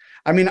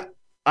 I mean,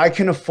 I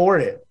can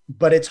afford it,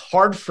 but it's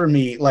hard for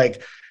me,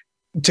 like,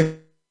 to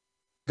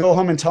go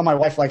home and tell my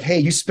wife, like, hey,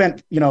 you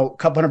spent, a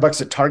couple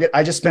 $100 at Target.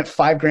 I just spent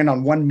 $5,000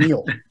 on one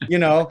meal,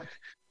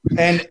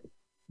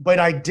 but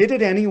I did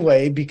it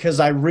anyway, because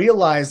I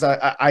realized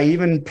I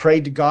even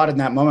prayed to God in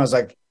that moment. I was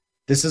like,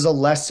 this is a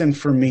lesson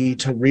for me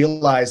to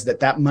realize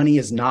that money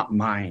is not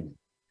mine.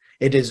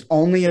 It is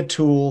only a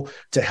tool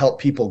to help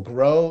people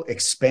grow,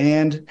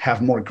 expand,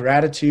 have more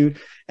gratitude.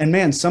 And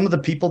man, some of the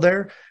people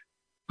there,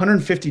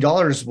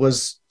 $150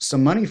 was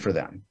some money for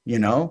them,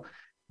 Well,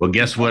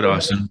 guess what,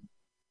 Austin?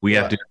 We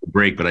have to take a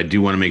break, but I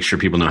do want to make sure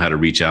people know how to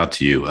reach out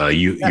to you.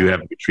 You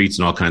have retreats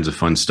and all kinds of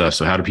fun stuff.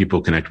 So how do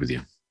people connect with you?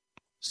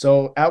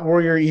 So at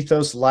Warrior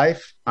Ethos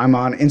Life, I'm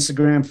on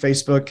Instagram,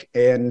 Facebook,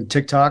 and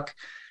TikTok.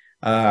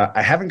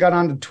 I haven't got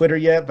on to Twitter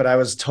yet, but I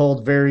was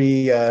told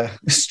very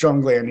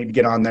strongly I need to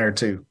get on there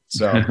too.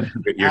 So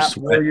at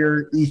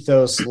Warrior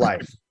Ethos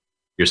Life.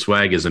 Your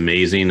swag is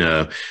amazing.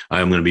 I'm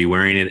going to be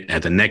wearing it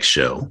at the next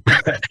show.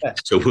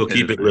 So we'll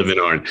keep it living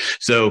on.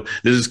 So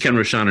this is Ken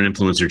Rochon on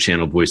Influencer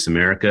Channel, Voice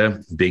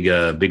America. Big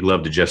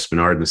love to Jeff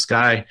Spinard in the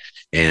sky.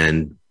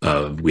 And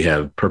we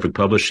have Perfect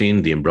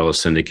Publishing, the Umbrella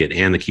Syndicate,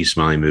 and the Keep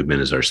Smiling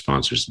Movement as our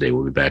sponsors today.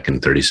 We'll be back in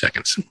 30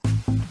 seconds.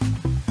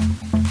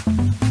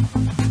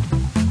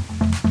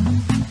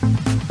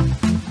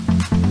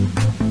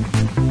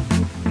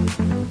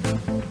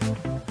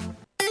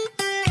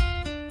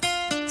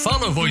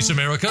 Follow Voice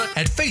America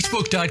at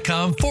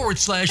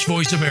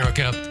facebook.com/Voice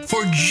America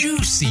for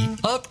juicy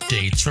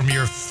updates from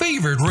your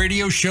favorite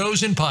radio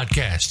shows and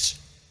podcasts.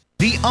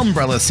 The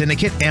Umbrella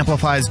Syndicate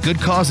amplifies good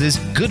causes,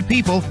 good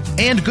people,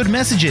 and good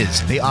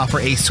messages. They offer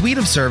a suite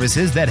of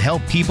services that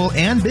help people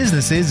and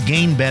businesses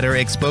gain better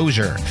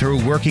exposure.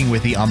 Through working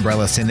with the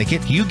Umbrella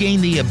Syndicate, you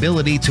gain the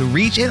ability to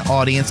reach an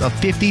audience of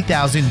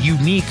 50,000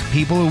 unique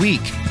people a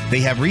week. They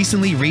have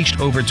recently reached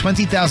over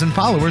 20,000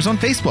 followers on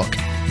Facebook.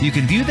 You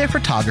can view their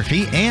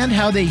photography and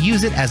how they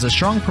use it as a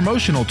strong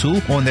promotional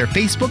tool on their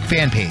Facebook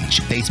fan page,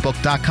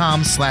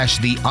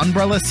 facebook.com/The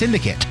Umbrella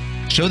Syndicate.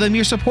 Show them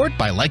your support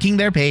by liking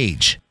their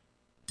page.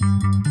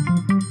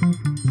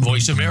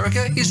 Voice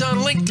America is on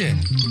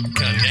LinkedIn.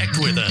 Connect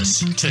with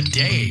us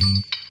today.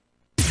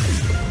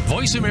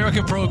 Voice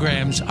America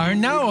programs are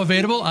now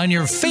available on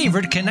your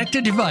favorite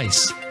connected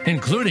device,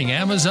 including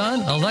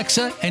Amazon,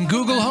 Alexa, and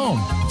Google Home.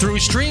 Through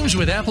streams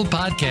with Apple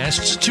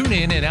Podcasts,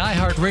 TuneIn, and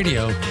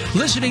iHeartRadio,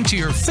 listening to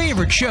your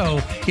favorite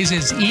show is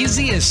as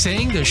easy as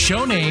saying the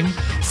show name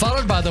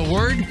followed by the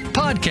word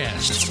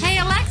podcast. Hey,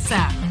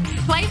 Alexa,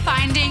 play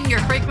Finding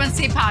Your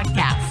Frequency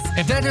podcast.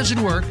 If that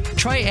doesn't work,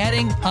 try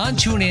adding on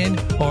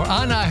TuneIn or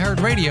on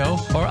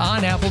iHeartRadio or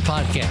on Apple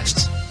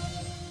Podcasts.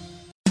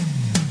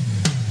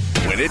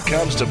 When it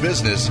comes to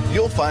business,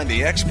 you'll find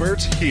the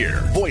experts here.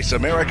 Voice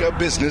America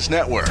Business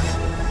Network.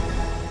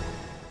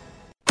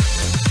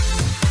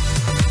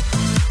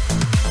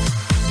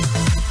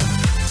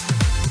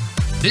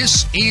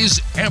 This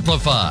is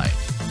Amplified.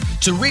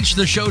 To reach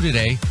the show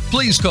today,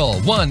 please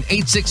call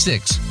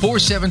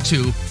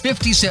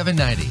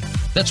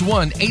 1-866-472-5790. That's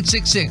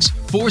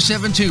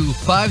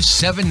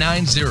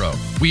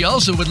 1-866-472-5790. We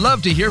also would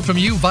love to hear from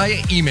you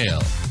via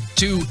email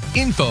to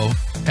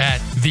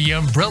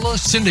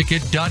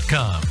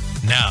info@theumbrellasyndicate.com.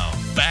 Now,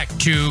 back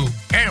to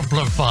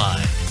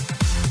Amplified.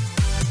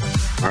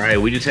 All right,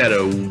 we just had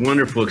a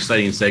wonderful,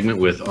 exciting segment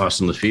with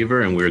Austin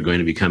LeFevre, and we're going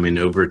to be coming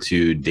over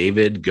to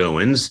David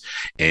Gowens,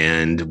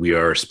 and we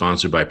are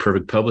sponsored by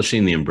Perfect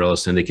Publishing, the Umbrella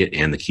Syndicate,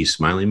 and the Keep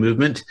Smiley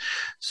Movement.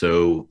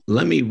 So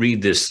let me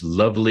read this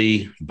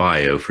lovely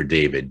bio for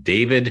David.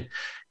 David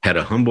had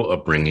a humble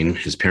upbringing.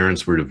 His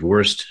parents were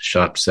divorced,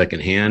 shopped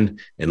secondhand,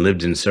 and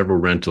lived in several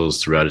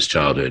rentals throughout his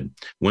childhood.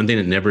 One thing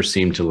that never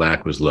seemed to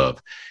lack was love.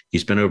 He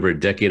spent over a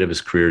decade of his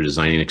career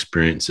designing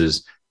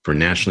experiences for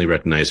nationally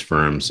recognized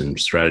firms and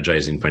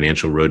strategizing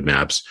financial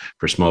roadmaps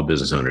for small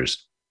business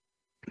owners.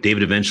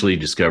 David eventually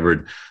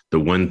discovered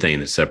the one thing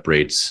that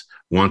separates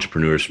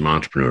entrepreneurs from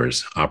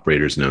entrepreneurs,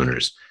 operators and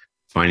owners,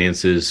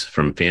 finances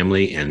from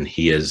family, and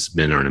he has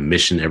been on a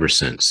mission ever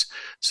since.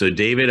 So,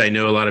 David, I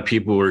know a lot of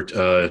people were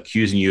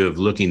accusing you of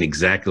looking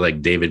exactly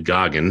like David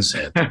Goggins.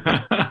 I've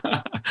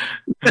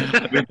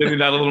been doing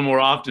that a little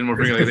more often.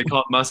 They call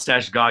it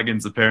Mustache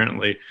Goggins,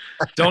 apparently.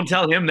 Don't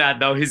tell him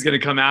that, though. He's going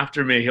to come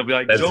after me. He'll be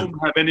like, don't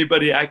have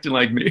anybody acting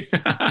like me.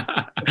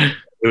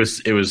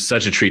 It was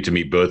such a treat to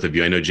meet both of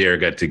you. I know JR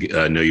got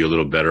to know you a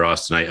little better,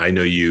 Austin. I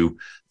know you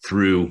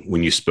through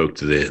when you spoke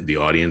to the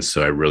audience,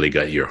 so I really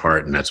got your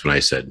heart, and that's when I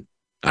said,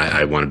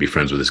 I want to be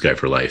friends with this guy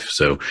for life.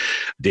 So,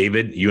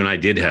 David, you and I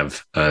did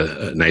have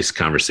nice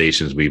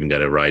conversations. We even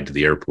got a ride to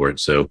the airport.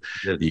 So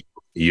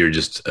you're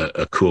just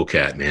a cool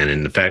cat, man.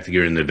 And the fact that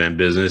you're in the event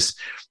business,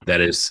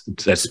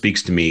 that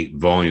speaks to me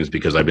volumes,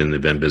 because I've been in the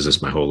event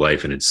business my whole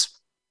life, and it's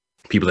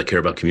people that care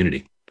about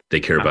community. They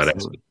care about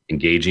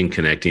engaging,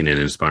 connecting, and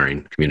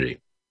inspiring community.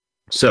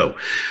 So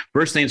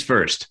first things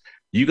first,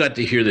 you got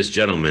to hear this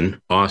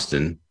gentleman,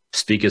 Austin,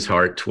 speak his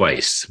heart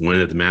twice, one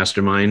at the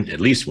mastermind, at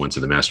least once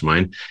at the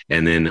mastermind,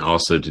 and then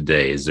also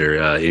today. Is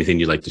there anything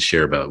you'd like to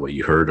share about what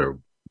you heard or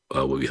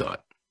what you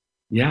thought?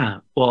 Yeah.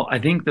 Well, I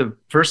think the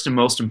first and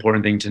most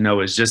important thing to know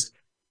is just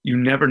you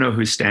never know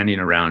who's standing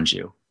around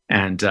you.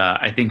 And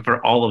I think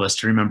for all of us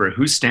to remember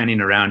who's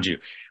standing around you.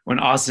 When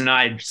Austin and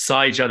I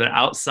saw each other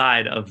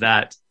outside of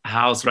that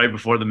house right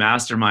before the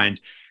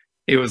mastermind,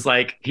 it was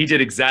like he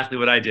did exactly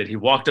what I did. He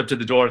walked up to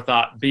the door,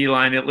 thought,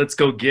 beeline it, let's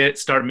go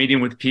start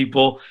meeting with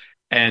people.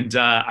 And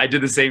I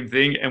did the same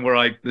thing. And we're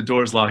like, the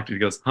door's locked. And he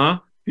goes, huh?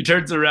 He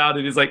turns around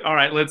and he's like, all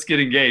right, let's get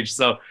engaged.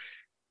 So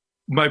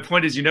my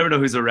point is, you never know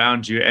who's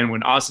around you. And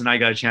when Austin and I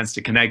got a chance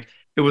to connect,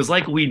 it was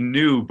like we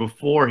knew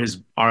before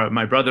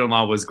my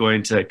brother-in-law was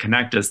going to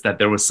connect us that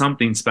there was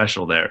something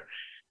special there.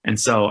 And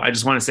so I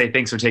just want to say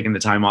thanks for taking the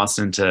time,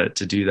 Austin, to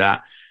do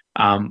that.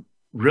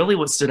 Really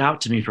what stood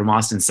out to me from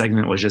Austin's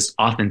segment was just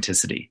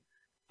authenticity.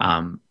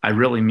 I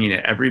really mean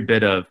it. Every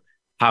bit of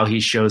how he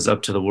shows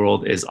up to the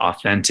world is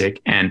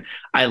authentic. And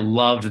I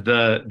loved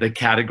the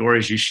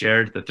categories you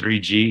shared, the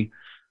 3G.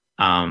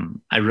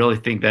 I really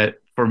think that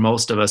for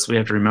most of us, we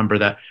have to remember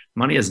that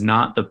money is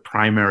not the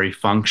primary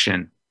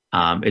function.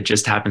 It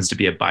just happens to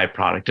be a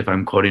byproduct. If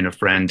I'm quoting a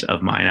friend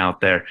of mine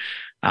out there,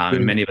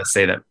 many of us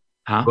say that.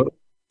 Huh?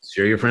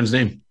 Share your friend's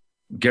name.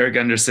 Gary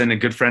Gunderson, a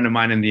good friend of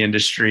mine in the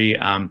industry.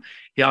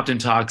 He often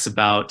talks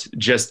about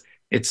just,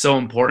 it's so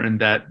important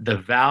that the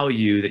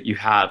value that you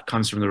have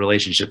comes from the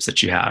relationships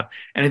that you have.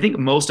 And I think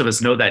most of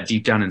us know that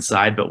deep down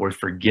inside, but we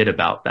forget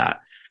about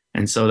that.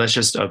 And so that's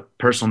just a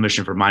personal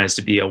mission for mine, is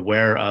to be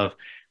aware of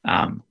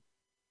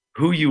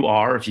who you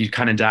are, if you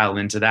kind of dial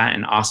into that.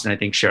 And Austin, I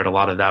think, shared a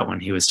lot of that when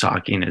he was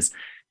talking is,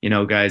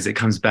 guys, it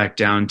comes back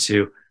down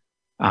to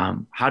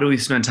how do we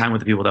spend time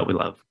with the people that we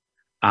love?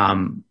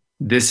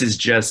 This is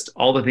just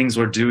all the things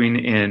we're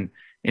doing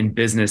in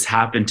business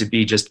happen to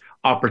be just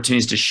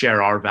opportunities to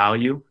share our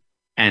value.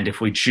 And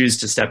if we choose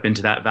to step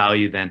into that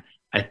value, then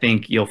I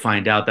think you'll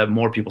find out that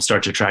more people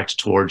start to attract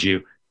towards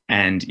you,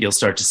 and you'll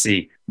start to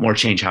see more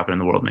change happen in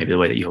the world, maybe the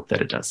way that you hope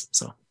that it does.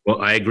 So.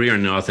 Well, I agree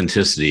on the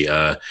authenticity.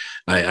 I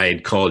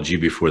had called you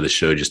before the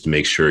show just to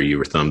make sure you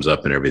were thumbs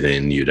up and everything,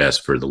 and you'd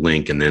asked for the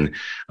link. And then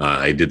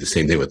I did the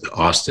same thing with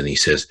Austin. He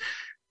says,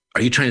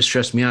 are you trying to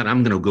stress me out?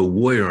 I'm going to go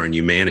warrior on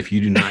you, man, if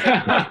you do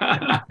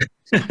not.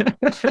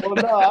 Well,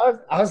 no,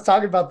 I was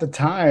talking about the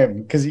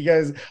time, because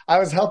I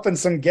was helping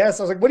some guests.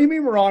 I was like, what do you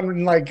mean we're on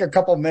in like a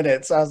couple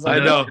minutes? I was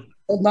like, I know.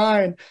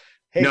 9.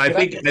 Hey, no, I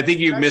think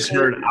you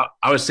misheard.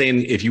 I was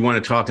saying if you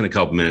want to talk in a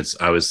couple minutes,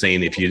 I was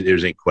saying if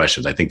there's any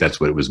questions. I think that's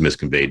what it was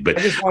misconveyed. But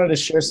I just wanted to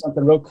share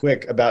something real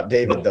quick about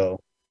David, though.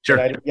 Sure.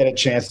 That I didn't get a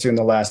chance to in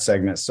the last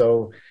segment.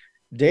 So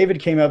David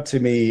came up to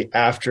me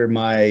after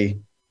my,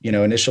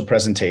 initial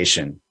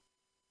presentation.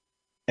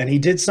 And he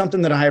did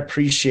something that I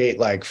appreciate,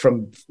 like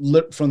from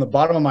the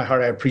bottom of my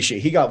heart, I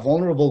appreciate. He got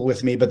vulnerable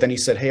with me, but then he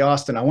said, "Hey,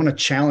 Austin, I want to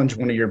challenge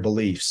one of your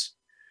beliefs."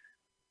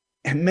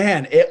 And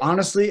man, it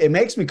honestly, it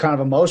makes me kind of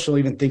emotional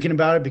even thinking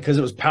about it, because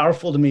it was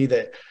powerful to me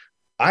that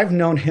I've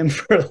known him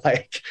for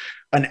like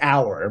an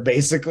hour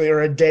basically, or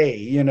a day,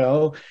 you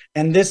know,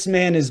 and this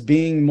man is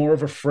being more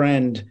of a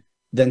friend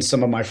than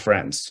some of my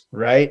friends,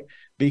 right?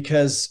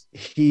 Because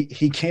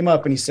he came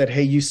up and he said,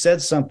 "Hey, you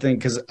said something,"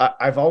 because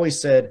I've always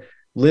said,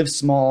 live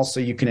small so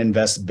you can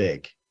invest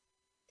big.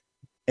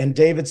 And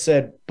David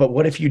said, "But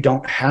what if you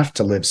don't have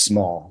to live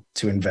small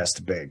to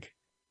invest big?"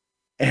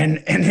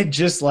 And it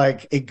just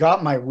like, it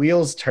got my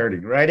wheels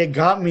turning, right? It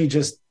got me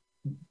just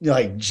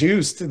like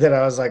juiced, that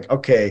I was like,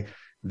 okay,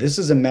 this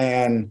is a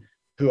man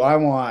who I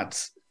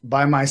want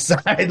by my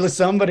side,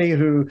 somebody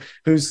who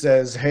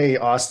says, "Hey,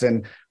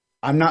 Austin,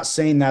 I'm not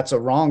saying that's a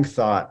wrong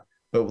thought,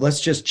 but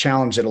let's just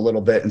challenge it a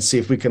little bit and see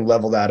if we can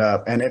level that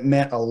up." And it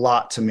meant a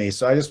lot to me.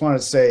 So I just wanted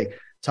to say,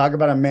 talk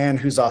about a man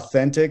who's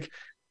authentic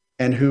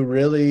and who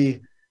really,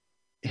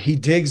 he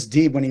digs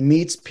deep when he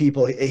meets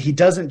people. He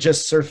doesn't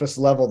just surface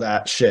level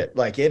that shit.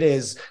 Like it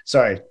is,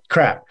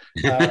 crap.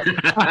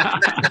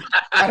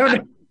 I don't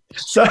know.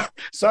 So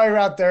sorry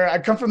out there. I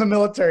come from the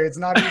military. It's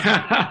not easy.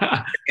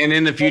 And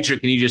in the future,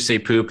 can you just say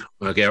poop?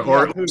 Okay.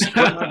 Or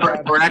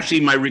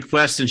actually, my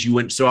request, since you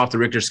went so off the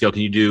Richter scale,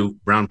 can you do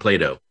brown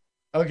Play-Doh?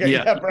 Okay.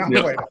 Yeah, brown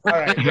Play-Doh. All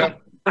right.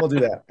 Yep. We'll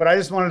do that. But I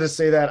just wanted to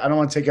say that. I don't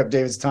want to take up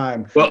David's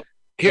time. Well,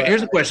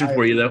 here's a question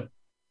for you, though.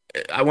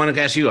 I wanted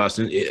to ask you,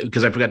 Austin,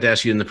 because I forgot to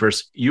ask you in the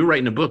first. You're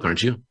writing a book,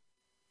 aren't you?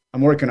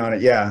 I'm working on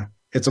it. Yeah.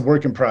 It's a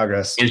work in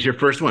progress. And it's your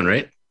first one,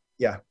 right?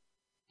 Yeah.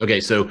 Okay.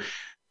 So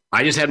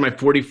I just had my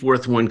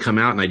 44th one come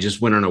out, and I just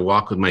went on a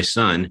walk with my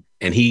son,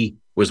 and he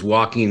was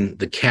walking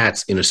the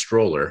cats in a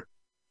stroller.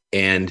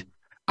 And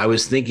I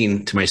was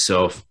thinking to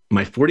myself,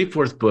 my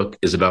 44th book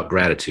is about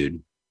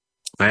gratitude.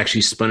 I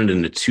actually spun it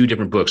into two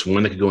different books,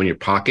 one that could go in your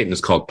pocket, and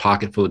it's called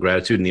Pocket Full of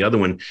Gratitude. And the other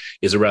one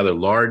is a rather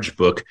large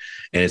book,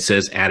 and it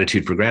says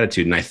Attitude for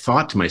Gratitude. And I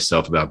thought to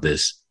myself about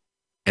this,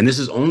 and this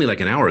is only like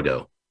an hour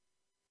ago.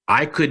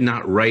 I could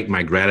not write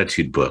my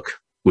gratitude book,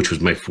 which was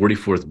my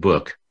 44th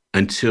book,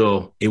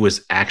 until it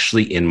was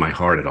actually in my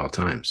heart at all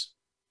times.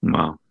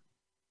 Wow.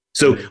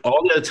 So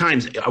all the other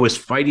times I was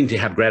fighting to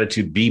have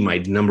gratitude be my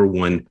number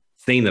one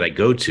thing that I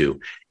go to.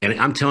 And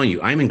I'm telling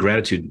you, I'm in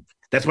gratitude.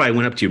 That's why I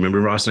went up to you. Remember,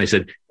 Ross? And I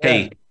said,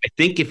 "Hey, I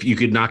think if you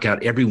could knock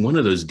out every one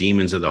of those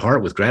demons of the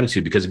heart with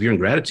gratitude, because if you're in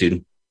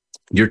gratitude,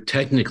 you're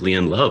technically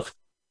in love.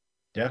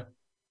 Yeah.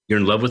 You're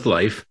in love with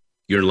life.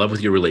 You're in love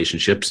with your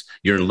relationships.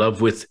 You're in love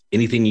with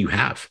anything you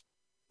have."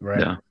 Right.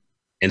 Yeah.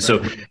 And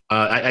so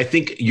I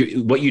think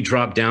what you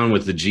drop down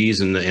with the G's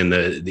and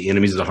the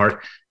enemies of the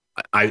heart,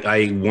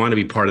 I want to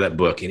be part of that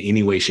book in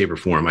any way, shape, or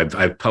form.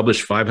 I've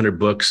published 500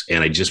 books,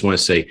 and I just want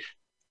to say,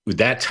 with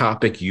that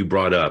topic you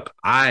brought up,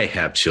 I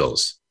have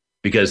chills,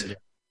 because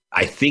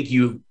I think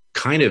you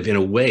kind of, in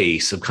a way,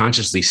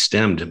 subconsciously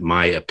stemmed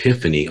my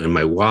epiphany and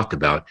my walk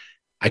about,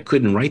 I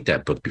couldn't write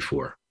that book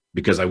before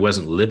because I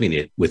wasn't living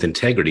it with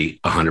integrity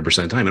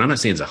 100% of the time. And I'm not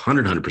saying it's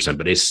 100%,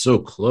 but it's so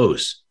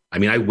close. I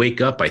mean, I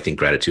wake up, I think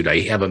gratitude. I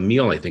have a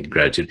meal, I think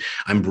gratitude.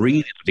 I'm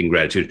breathing, I think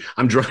gratitude.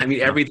 I'm driving. I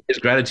mean, everything is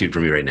gratitude for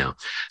me right now.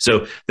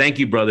 So thank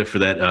you, brother, for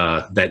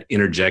that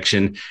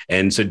interjection.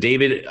 And so,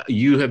 David,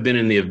 you have been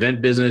in the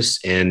event business,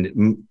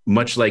 and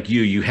much like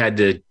you had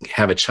to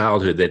have a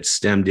childhood that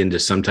stemmed into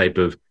some type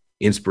of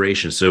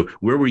inspiration. So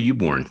where were you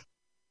born?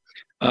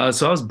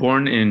 So I was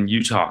born in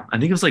Utah. I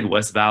think it was like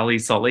West Valley,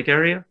 Salt Lake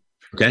area.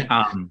 Okay.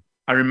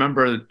 I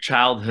remember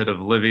childhood of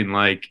living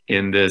like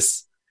in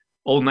this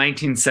old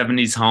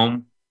 1970s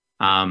home.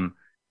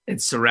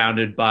 It's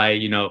surrounded by,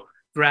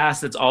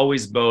 grass that's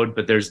always mowed,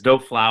 but there's no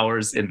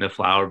flowers in the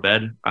flower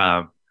bed.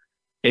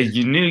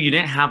 You knew you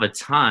didn't have a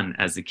ton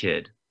as a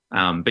kid,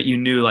 but you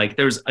knew like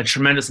there was a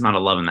tremendous amount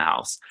of love in the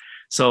house.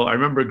 So I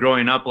remember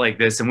growing up like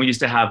this, and we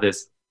used to have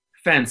this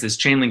fence, this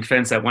chain link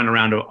fence that went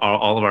around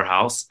all of our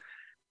house.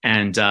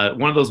 And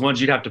one of those ones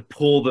you'd have to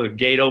pull the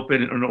gate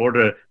open in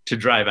order to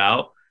drive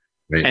out.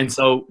 Right. And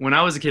so when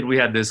I was a kid, we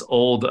had this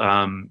old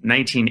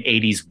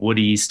 1980s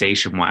Woody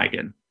station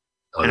wagon.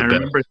 And I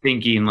remember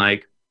thinking,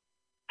 like,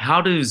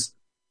 what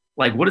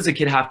does a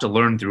kid have to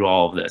learn through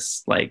all of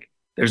this? Like,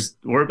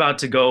 we're about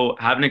to go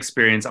have an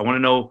experience. I want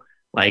to know,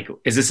 like,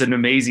 is this an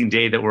amazing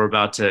day that we're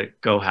about to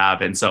go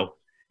have? And so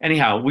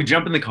anyhow, we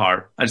jump in the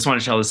car. I just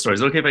want to tell this story.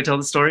 Is it okay if I tell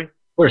the story?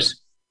 Of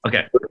course.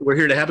 Okay. We're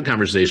here to have a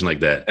conversation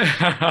like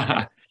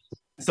that.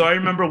 So I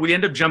remember we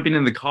end up jumping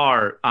in the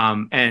car,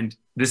 and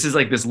this is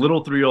like this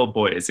little 3-year-old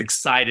boy is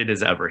excited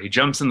as ever. He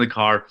jumps in the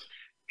car.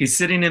 He's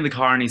sitting in the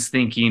car and he's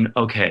thinking,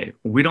 okay,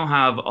 we don't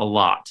have a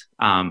lot.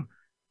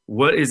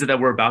 What is it that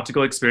we're about to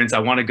go experience? I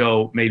want to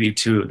go maybe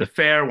to the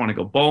fair, want to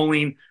go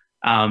bowling.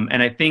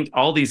 And I think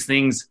all these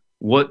things,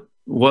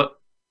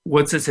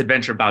 what's this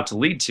adventure about to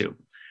lead to?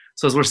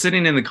 So as we're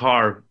sitting in the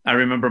car, I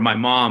remember my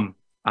mom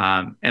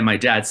and my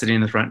dad sitting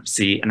in the front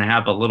seat, and I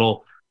have a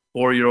little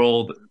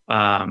 4-year-old,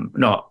 a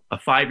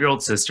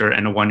 5-year-old sister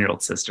and a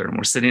 1-year-old sister. And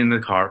we're sitting in the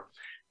car,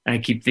 and I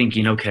keep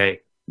thinking, okay,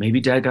 maybe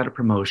dad got a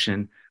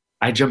promotion.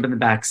 I jump in the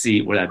back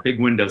seat where that big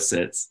window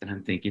sits, and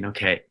I'm thinking,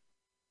 okay,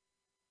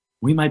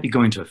 we might be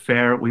going to a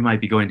fair. We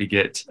might be going to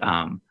get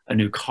a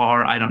new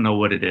car. I don't know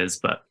what it is,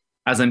 but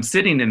as I'm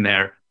sitting in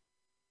there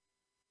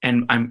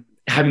and I'm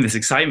having this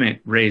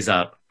excitement raise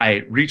up,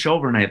 I reach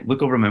over and I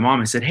look over at my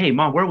mom. I said, "Hey,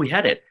 Mom, where are we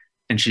headed?"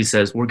 And she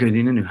says, "We're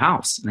getting a new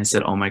house." And I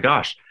said, "Oh my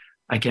gosh,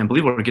 I can't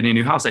believe we're getting a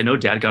new house. I know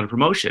Dad got a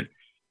promotion."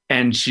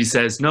 And she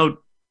says, "No,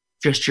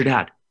 just your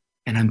dad."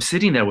 And I'm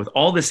sitting there with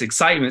all this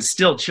excitement,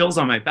 still chills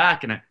on my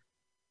back. And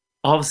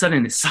all of a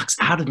sudden it sucks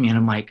out of me. And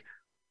I'm like,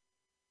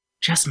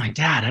 just my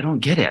dad. I don't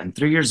get it. I'm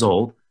 3 years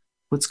old.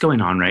 What's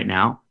going on right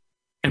now?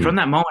 And from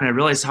that moment, I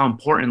realized how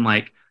important,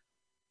 like,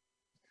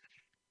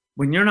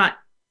 when you're not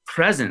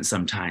present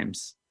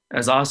sometimes,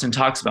 as Austin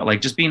talks about,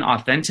 like just being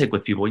authentic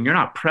with people, when you're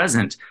not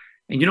present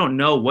and you don't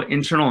know what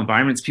internal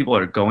environments people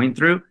are going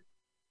through,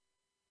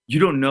 you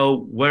don't know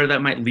where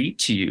that might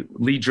lead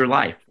your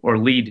life or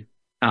lead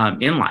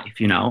in life,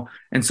 you know?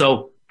 And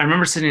so I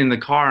remember sitting in the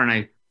car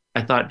and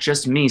I thought,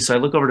 just me. So I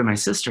look over to my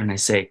sister and I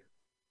say,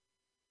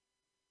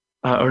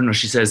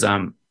 she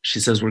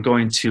says, we're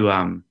going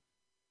to,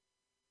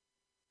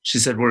 she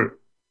said,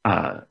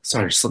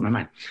 sorry, it slipped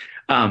my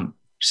mind.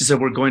 She said,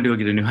 we're going to go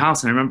get a new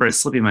house. And I remember it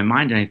slipping my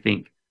mind and I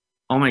think,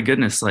 oh my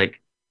goodness,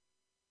 like,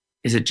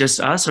 is it just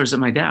us or is it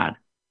my dad?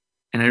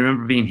 And I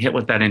remember being hit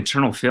with that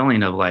internal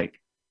feeling of like,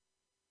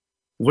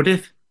 what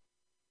if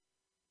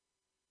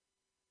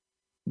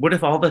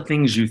all the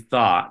things you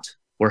thought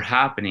were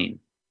happening,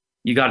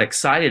 you got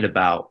excited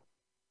about,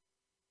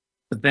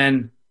 but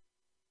then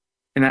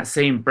in that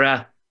same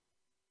breath,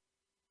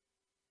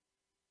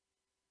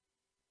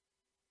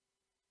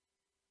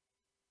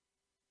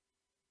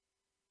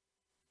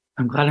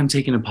 I'm glad I'm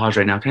taking a pause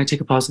right now. Can I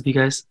take a pause with you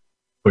guys?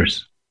 Of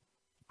course.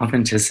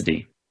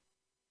 Authenticity.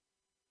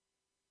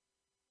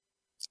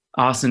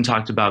 Austin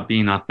talked about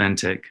being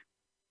authentic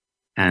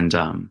and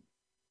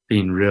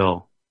being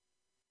real.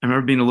 I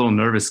remember being a little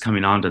nervous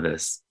coming onto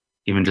this,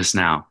 even just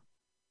now.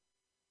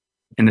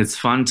 And it's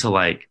fun to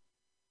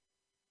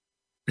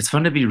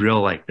be real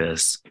like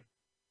this.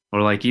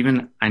 Or like,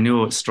 even I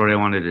knew what story I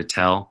wanted to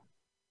tell.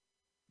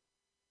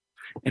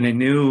 And I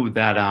knew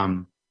that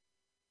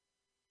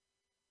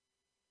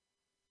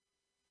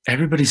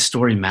everybody's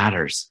story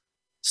matters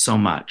so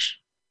much.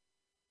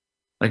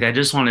 Like, I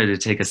just wanted to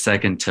take a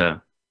second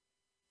to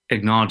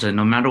acknowledge that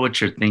no matter what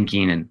you're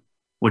thinking and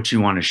what you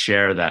want to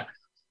share, that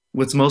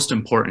what's most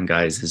important,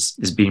 guys,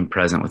 is being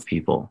present with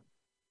people.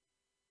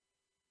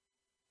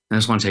 I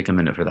just want to take a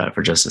minute for that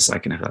for just a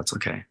second, if that's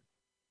okay.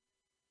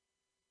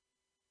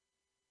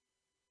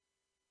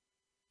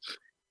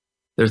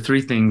 There are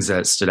three things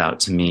that stood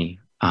out to me: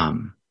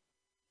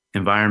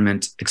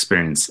 environment,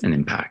 experience, and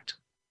impact.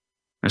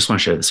 I just want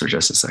to share this for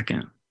just a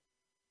second.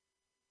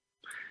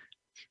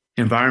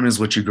 Environment is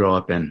what you grow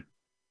up in.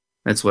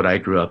 That's what I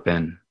grew up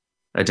in.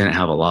 I didn't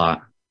have a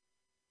lot.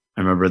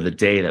 I remember the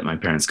day that my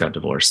parents got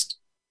divorced.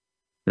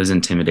 It was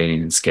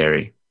intimidating and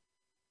scary.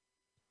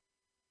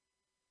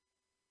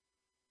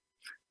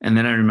 And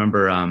then I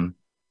remember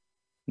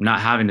not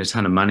having a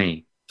ton of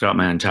money throughout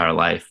my entire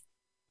life.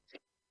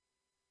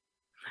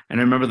 And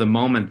I remember the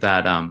moment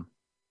that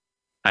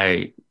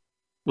I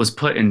was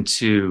put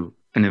into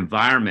an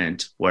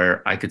environment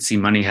where I could see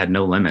money had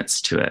no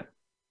limits to it.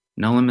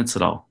 No limits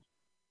at all.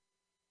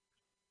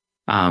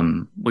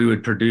 We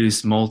would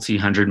produce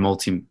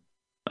multi-million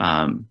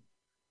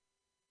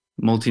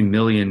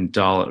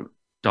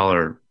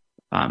dollar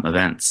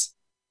events.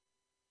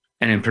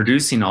 And in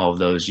producing all of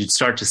those, you'd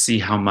start to see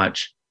how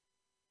much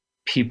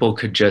people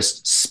could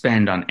just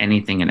spend on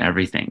anything and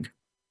everything.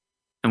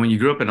 And when you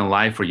grew up in a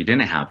life where you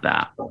didn't have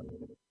that,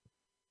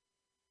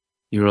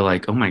 you were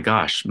like, oh my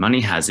gosh,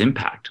 money has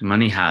impact.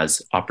 Money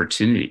has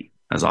opportunity,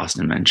 as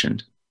Austin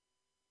mentioned.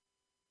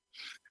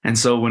 And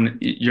so when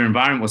your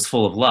environment was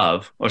full of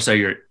love, or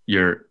sorry,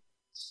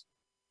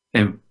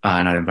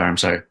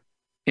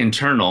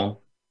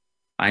 internal,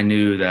 I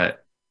knew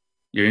that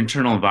your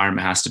internal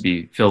environment has to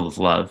be filled with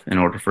love in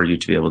order for you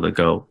to be able to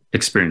go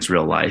experience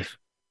real life.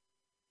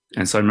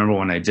 And so I remember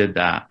when I did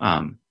that,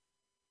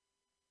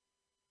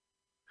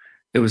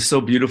 it was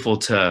so beautiful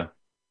to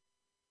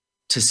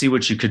see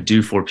what you could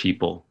do for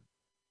people,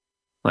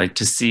 like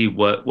to see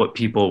what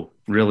people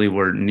really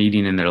were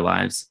needing in their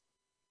lives.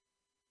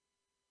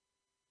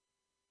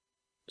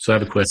 So I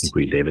have a question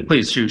for you, David.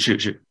 Please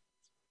shoot.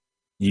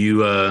 You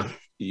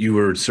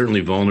were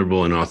certainly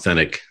vulnerable and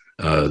authentic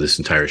this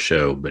entire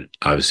show, but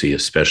obviously,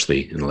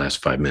 especially in the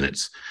last 5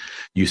 minutes.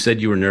 You said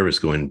you were nervous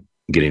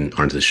getting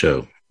onto the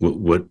show.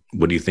 What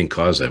do you think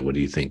caused that? What do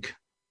you think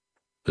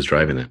was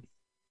driving that?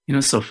 You know,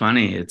 it's so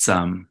funny. It's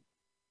I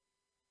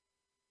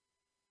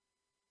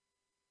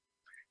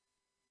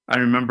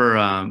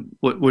remember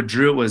what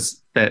drew it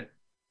was that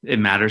it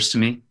matters to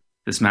me.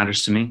 This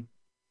matters to me.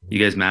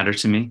 You guys matter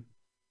to me,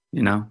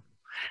 you know?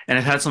 And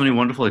I've had so many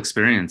wonderful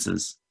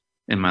experiences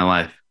in my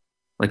life,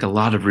 like a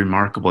lot of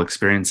remarkable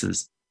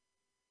experiences.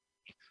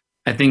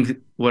 I think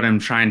what I'm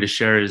trying to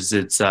share is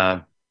it's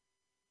no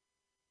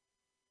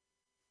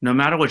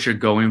matter what you're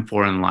going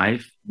for in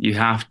life, you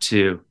have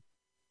to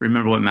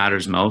remember what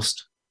matters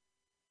most.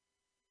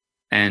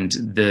 And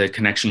the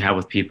connection you have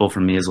with people,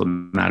 for me, is what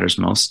matters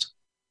most.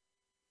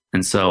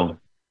 And so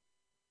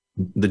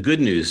the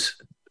good news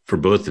for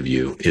both of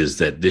you is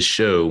that this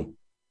show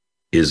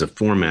is a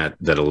format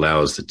that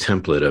allows the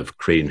template of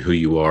creating who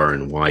you are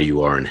and why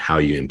you are and how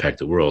you impact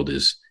the world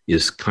is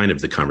kind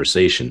of the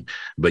conversation.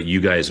 But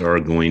you guys are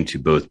going to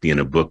both be in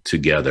a book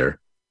together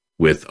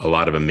with a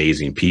lot of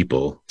amazing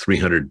people.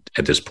 300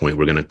 at this point.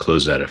 We're going to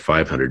close that at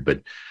 500,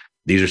 but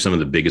these are some of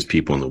the biggest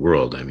people in the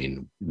world. I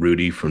mean,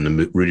 Rudy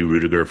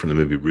Rudiger from the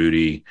movie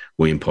Rudy,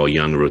 William Paul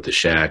Young, who wrote The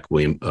Shack,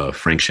 Frank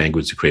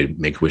Shankwitz, who created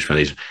Make-A-Wish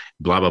Foundation,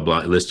 blah, blah,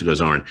 blah. The list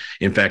goes on.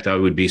 In fact, I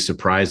would be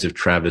surprised if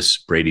Travis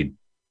Brady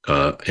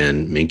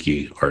and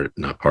Minky are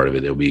not part of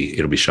it. It'll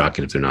be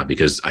shocking if they're not,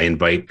 because I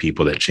invite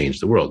people that change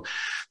the world.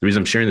 The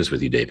reason I'm sharing this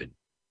with you, David,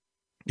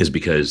 is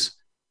because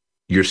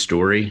your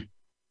story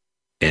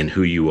and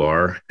who you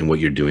are and what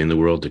you're doing in the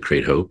world to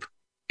create hope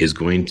is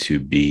going to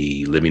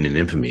be living in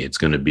infamy. It's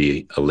going to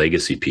be a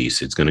legacy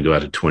piece. It's going to go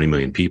out to 20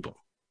 million people.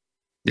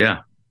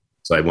 Yeah.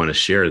 So I want to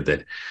share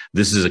that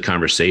this is a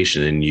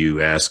conversation, and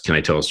you ask, can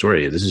I tell a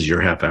story? This is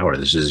your half hour.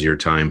 This is your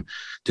time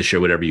to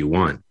share whatever you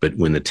want. But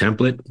when the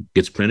template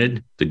gets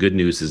printed, the good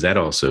news is that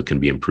also can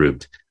be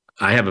improved.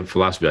 I have a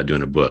philosophy about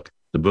doing a book.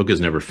 The book is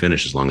never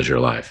finished as long as you're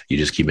alive. You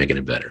just keep making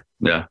it better.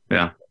 Yeah.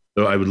 Yeah.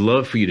 So I would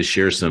love for you to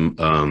share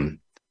some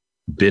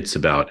bits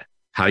about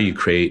how you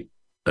create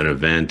an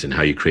event and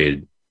how you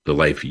create the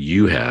life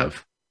you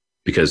have,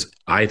 because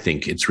I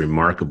think it's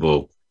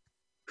remarkable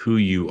who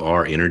you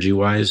are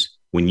energy-wise.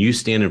 When you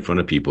stand in front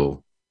of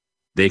people,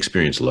 they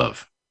experience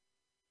love,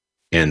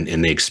 and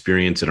they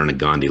experience it on a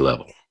Gandhi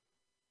level.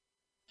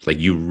 Like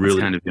you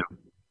really kind of,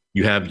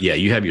 you have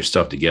your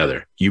stuff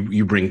together.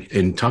 You bring,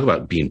 and talk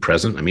about being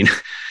present. I mean,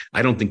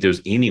 I don't think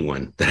there's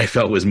anyone that I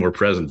felt was more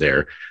present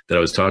there that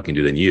I was talking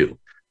to than you.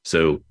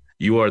 So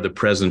you are the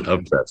present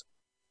of present.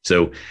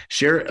 So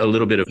share a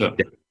little bit of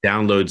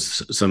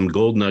downloads, some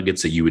gold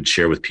nuggets that you would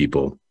share with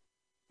people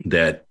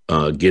that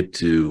get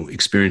to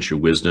experience your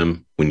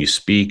wisdom when you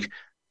speak.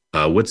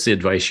 What's the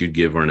advice you'd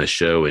give on a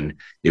show? And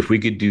if we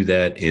could do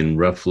that in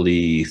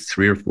roughly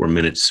 3 or 4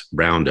 minutes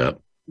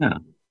roundup,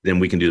 then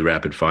we can do the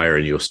rapid fire,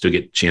 and you'll still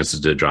get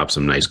chances to drop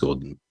some nice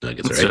gold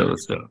nuggets.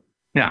 Let's do it.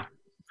 Yeah.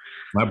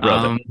 My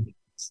brother.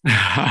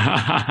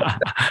 I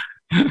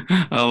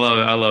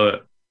love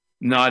it.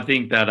 No, I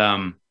think that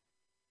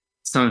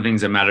some of the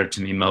things that matter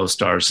to me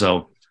most are,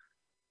 so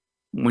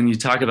when you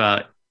talk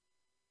about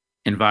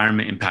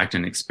environment, impact,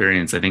 and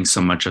experience, I think so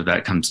much of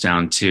that comes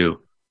down to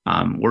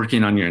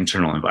working on your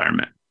internal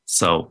environment.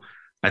 So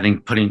I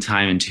think putting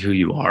time into who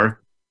you are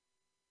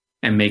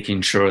and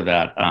making sure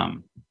that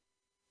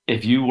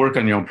if you work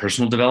on your own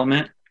personal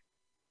development,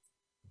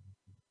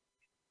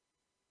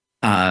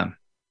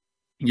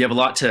 you have a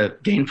lot to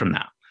gain from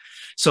that.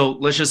 So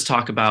let's just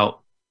talk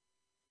about,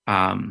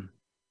 I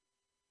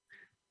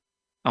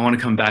want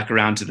to come back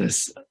around to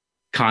this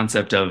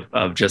concept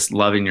of just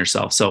loving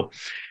yourself. So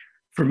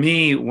for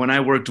me, when I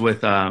worked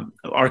with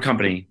our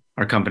company,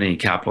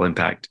 Capital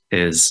Impact,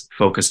 is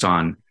focused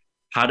on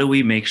how do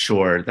we make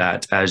sure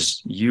that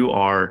as you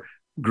are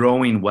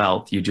growing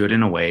wealth, you do it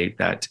in a way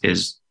that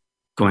is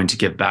going to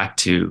give back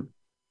to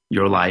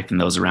your life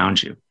and those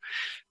around you.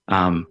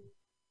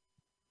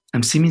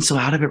 I'm seeming so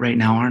out of it right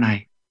now, aren't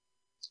I?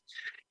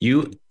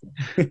 You're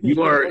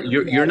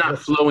not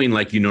flowing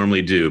like you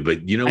normally do,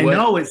 but you know what? I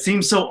know it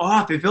seems so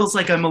off. It feels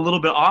like I'm a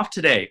little bit off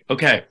today.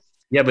 Okay.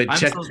 Yeah, but I'm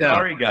check so this out.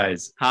 sorry,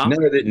 guys. Huh?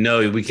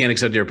 No, we can't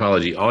accept your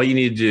apology. All you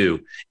need to do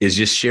is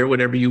just share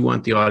whatever you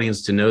want the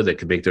audience to know that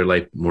could make their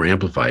life more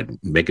amplified,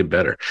 make it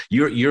better.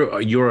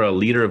 You're a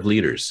leader of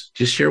leaders.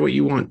 Just share what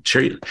you want.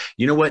 Share.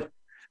 You know what?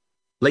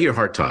 Let your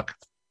heart talk.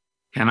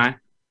 Can I?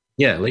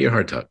 Yeah, let your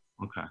heart talk.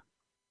 Okay.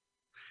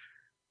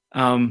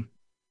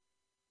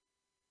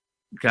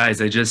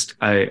 Guys,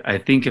 I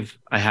think if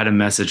I had a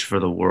message for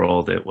the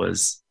world,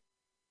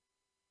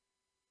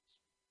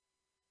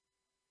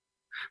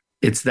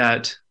 it's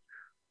that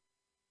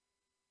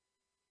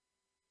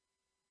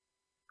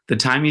the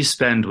time you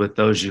spend with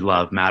those you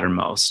love matter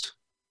most.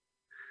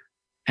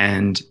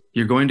 And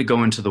you're going to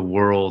go into the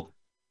world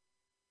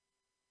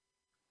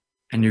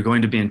and you're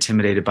going to be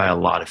intimidated by a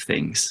lot of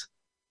things,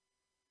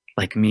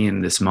 like me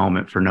in this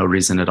moment, for no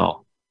reason at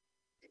all.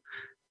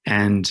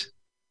 And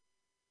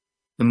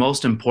the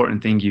most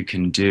important thing you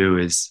can do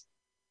is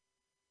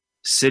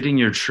sit in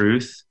your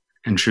truth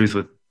and truth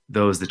with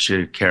those that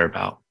you care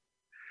about.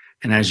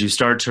 And as you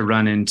start to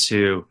run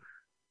into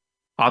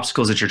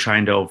obstacles that you're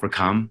trying to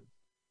overcome,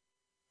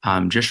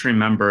 just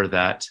remember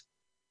that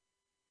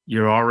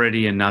you're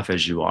already enough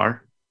as you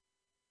are.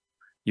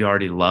 You're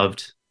already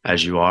loved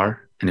as you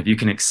are. And if you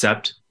can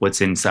accept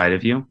what's inside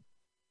of you,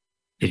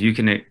 if you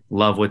can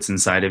love what's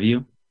inside of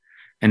you,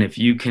 and if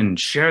you can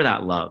share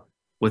that love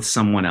with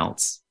someone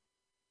else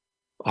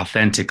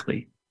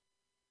authentically,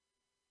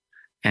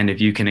 and if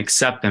you can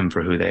accept them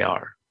for who they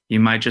are, you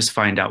might just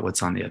find out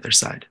what's on the other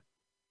side.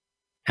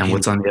 And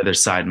what's on the other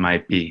side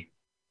might be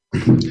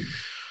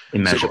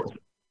immeasurable. So,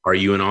 are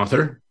you an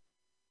author?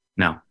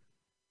 No.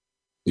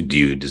 Do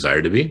you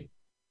desire to be?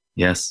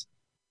 Yes.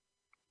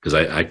 because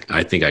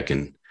I think I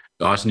can.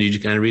 Austin, did you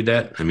kind of read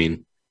that? I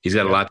mean, he's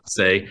got a lot to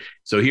say.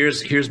 So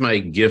here's my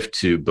gift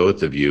to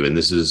both of you, and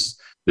this was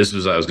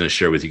I was going to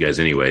share with you guys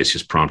anyway. It's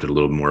just prompted a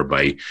little more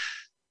by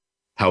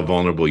how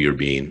vulnerable you're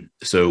being.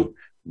 So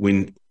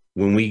when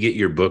we get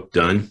your book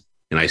done,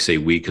 and I say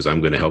we because I'm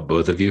going to help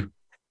both of you,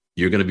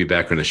 you're going to be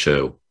back on the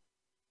show.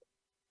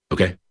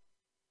 Okay.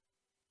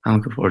 I'm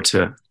looking forward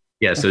to it.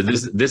 Yeah. So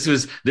this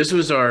was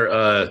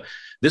a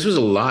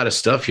lot of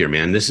stuff here,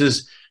 man. This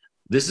is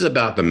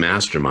about the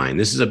mastermind.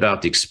 This is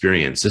about the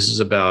experience. This is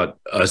about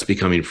us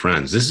becoming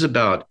friends. This is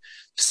about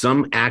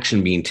some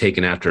action being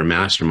taken after a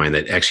mastermind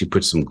that actually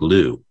puts some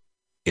glue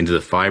into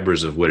the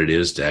fibers of what it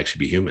is to actually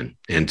be human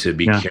and to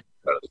be cared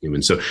about as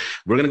human. So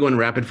we're going to go in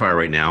rapid fire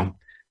right now.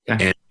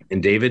 Yeah.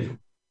 And David,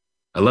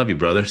 I love you,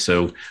 brother.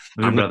 So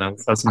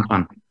that's some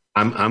fun.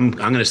 I'm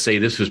going to say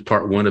this was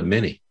part one of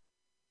many.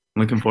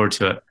 I'm looking forward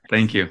to it.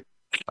 Thank you.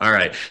 All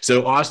right.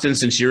 So Austin,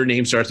 since your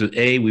name starts with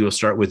A, we will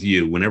start with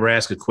you. Whenever I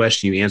ask a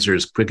question, you answer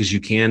as quick as you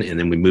can, and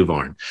then we move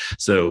on.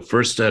 So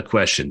first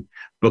question,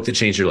 book that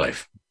changed your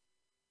life.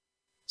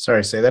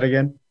 Sorry, say that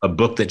again. A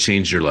book that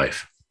changed your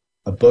life.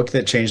 A book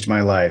that changed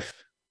my life.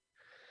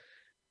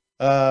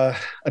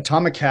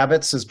 Atomic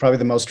Habits is probably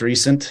the most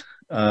recent.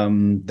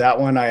 That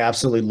one I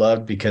absolutely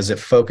loved because it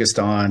focused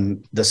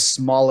on the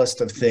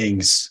smallest of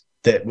things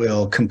that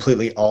will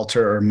completely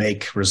alter or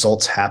make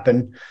results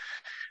happen.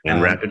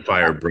 And rapid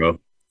fire, bro.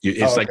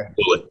 It's like a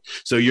bullet.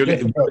 So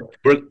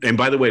and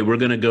by the way, we're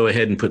going to go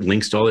ahead and put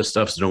links to all this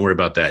stuff. So don't worry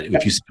about that.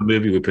 If you see the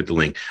movie, we put the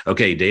link.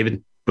 Okay,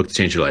 David, book to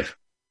change your life.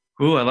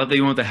 Ooh, I love that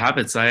you went with the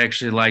habits. I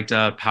actually liked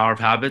Power of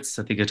Habits.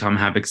 I think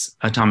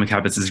Atomic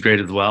Habits is great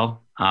as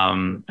well.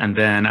 And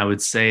then I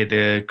would say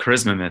the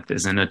Charisma Myth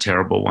isn't a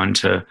terrible one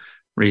to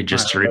read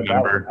just to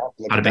remember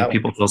how to make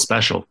people feel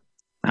special.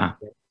 Yeah.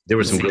 There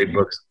were some great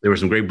books. There were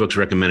some great books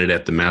recommended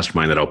at the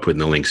mastermind that I'll put in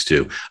the links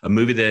to. A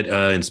movie that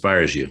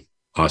inspires you,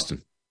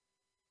 Austin.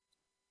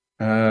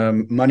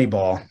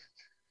 Moneyball.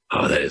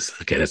 Oh, that is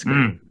okay. That's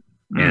good.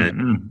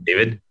 And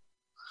David,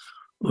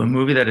 a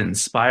movie that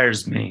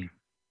inspires me.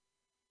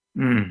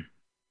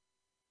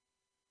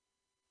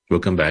 We'll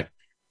come back.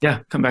 Yeah,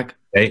 come back.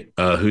 Hey,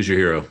 who's your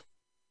hero,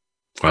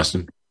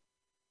 Austin?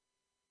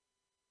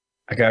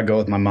 I gotta go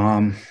with my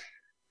mom.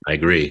 I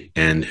agree.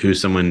 And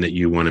who's someone that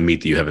you want to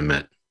meet that you haven't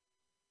met?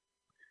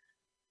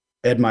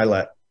 Ed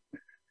Milet.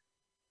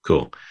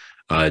 Cool.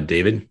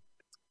 David?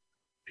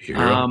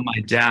 My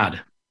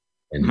dad.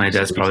 And my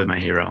dad's probably my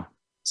hero.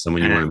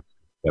 Someone you want to meet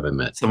you haven't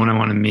met. Someone I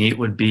want to meet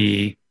would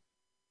be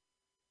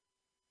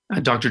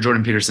Dr.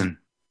 Jordan Peterson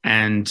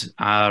and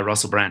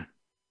Russell Brand.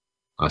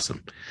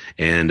 Awesome.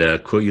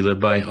 And quote you live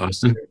by,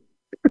 Austin?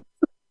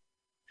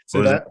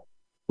 So that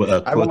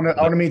I want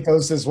to meet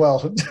those as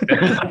well.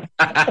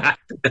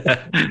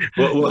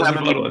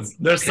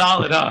 They're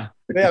solid, huh?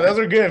 Yeah, those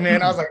are good,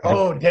 man. I was like,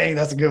 oh, dang,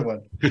 that's a good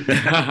one.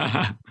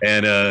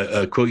 And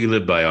a quote you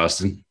live by,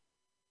 Austin?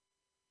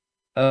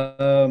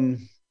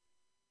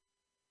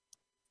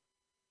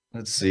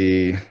 Let's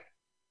see.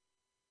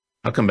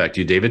 I'll come back to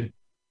you, David.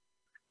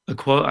 A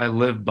quote I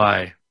live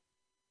by.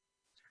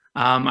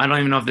 I don't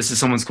even know if this is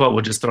someone's quote.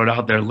 We'll just throw it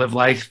out there. Live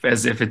life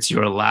as if it's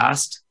your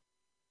last.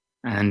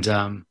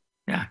 And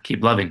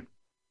keep loving.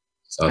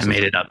 Awesome. I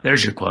made it up.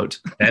 There's your quote.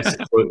 That's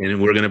the quote,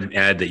 and we're going to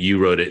add that you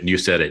wrote it and you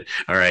said it.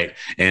 All right.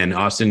 And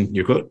Austin,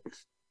 your quote?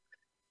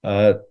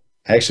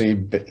 Actually,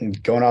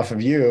 going off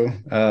of you,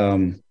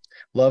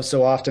 love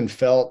so often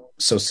felt,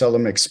 so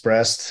seldom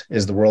expressed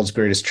is the world's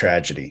greatest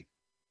tragedy.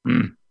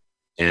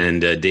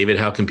 And David,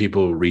 how can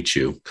people reach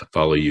you,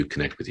 follow you,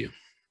 connect with you?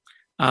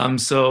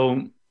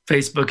 So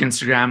Facebook,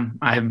 Instagram.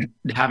 I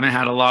haven't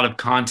had a lot of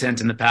content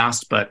in the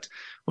past, but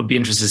would be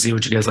interested to see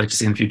what you guys like to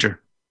see in the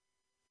future.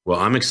 Well,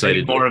 I'm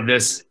excited. Maybe more of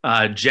this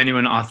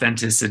genuine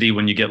authenticity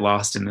when you get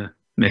lost in the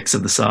mix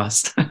of the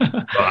sauce.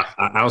 Well,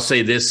 I'll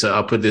say this.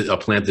 I'll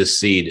plant this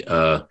seed.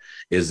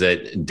 Is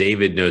that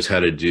David knows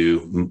how to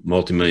do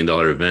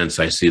multi-million-dollar events.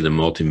 I see the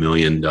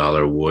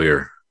multi-million-dollar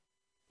warrior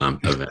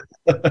event.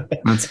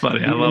 That's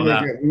funny. I love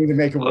that. We need to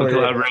make a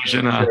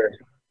collaboration.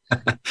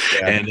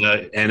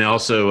 And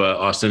also,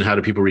 Austin, how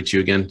do people reach you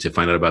again to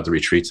find out about the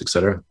retreats, et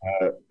cetera?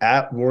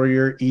 At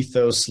Warrior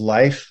Ethos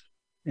Life.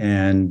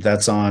 And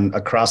that's on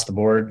across the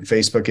board,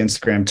 Facebook,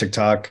 Instagram,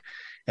 TikTok.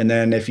 And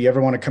then if you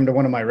ever want to come to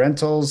one of my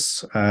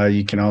rentals,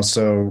 you can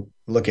also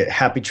look at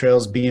Happy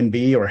Trails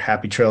B&B or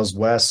Happy Trails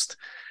West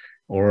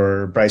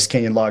or Bryce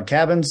Canyon Log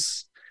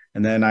Cabins.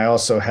 And then I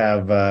also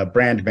have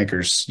brand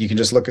makers. You can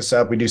just look us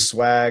up. We do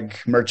swag,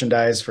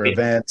 merchandise for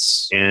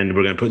events. And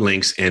we're going to put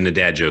links and the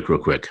dad joke real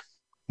quick.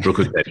 Dad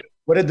joke.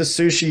 What did the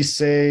sushi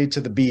say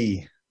to the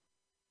bee?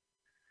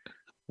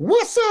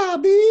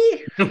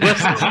 Wasabi.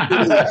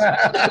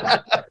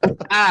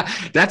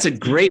 That's a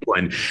great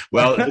one.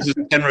 Well, this is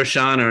Ken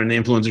Rochon on the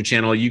Influencer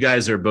Channel. You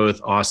guys are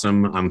both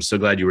awesome. I'm so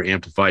glad you were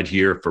amplified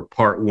here for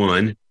part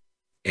one.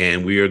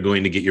 And we are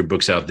going to get your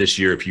books out this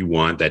year if you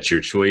want. That's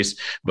your choice.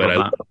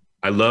 But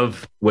I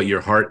love what your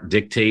heart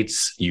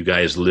dictates. You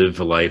guys live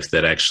a life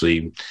that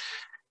actually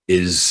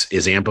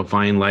is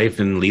amplifying life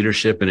and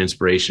leadership and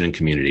inspiration and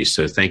community.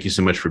 So thank you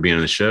so much for being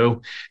on the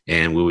show,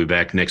 and we'll be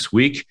back next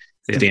week.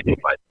 Stay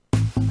amplified.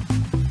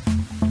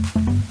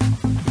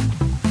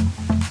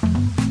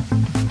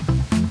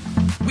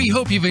 We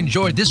hope you've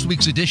enjoyed this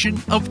week's edition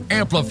of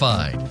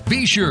Amplified.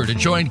 Be sure to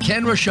join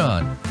Ken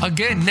Rochon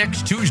again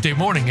next Tuesday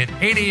morning at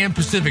 8 a.m.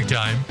 Pacific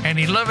Time and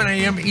 11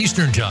 a.m.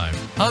 Eastern Time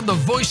on the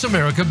Voice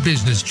America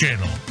Business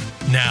Channel.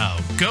 Now,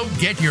 go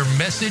get your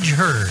message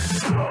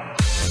heard.